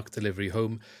beat the Muck delivery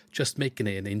home, just making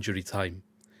it in injury time.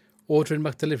 Ordering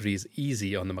Muck delivery is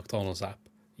easy on the McDonald's app.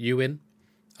 You in?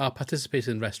 Our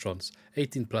participating restaurants,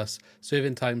 18+,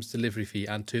 serving times, delivery fee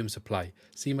and terms apply.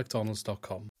 See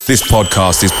mcdonalds.com. This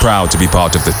podcast is proud to be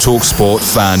part of the TalkSport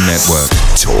Fan Network.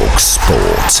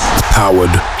 TalkSport.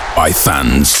 Powered by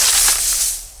fans.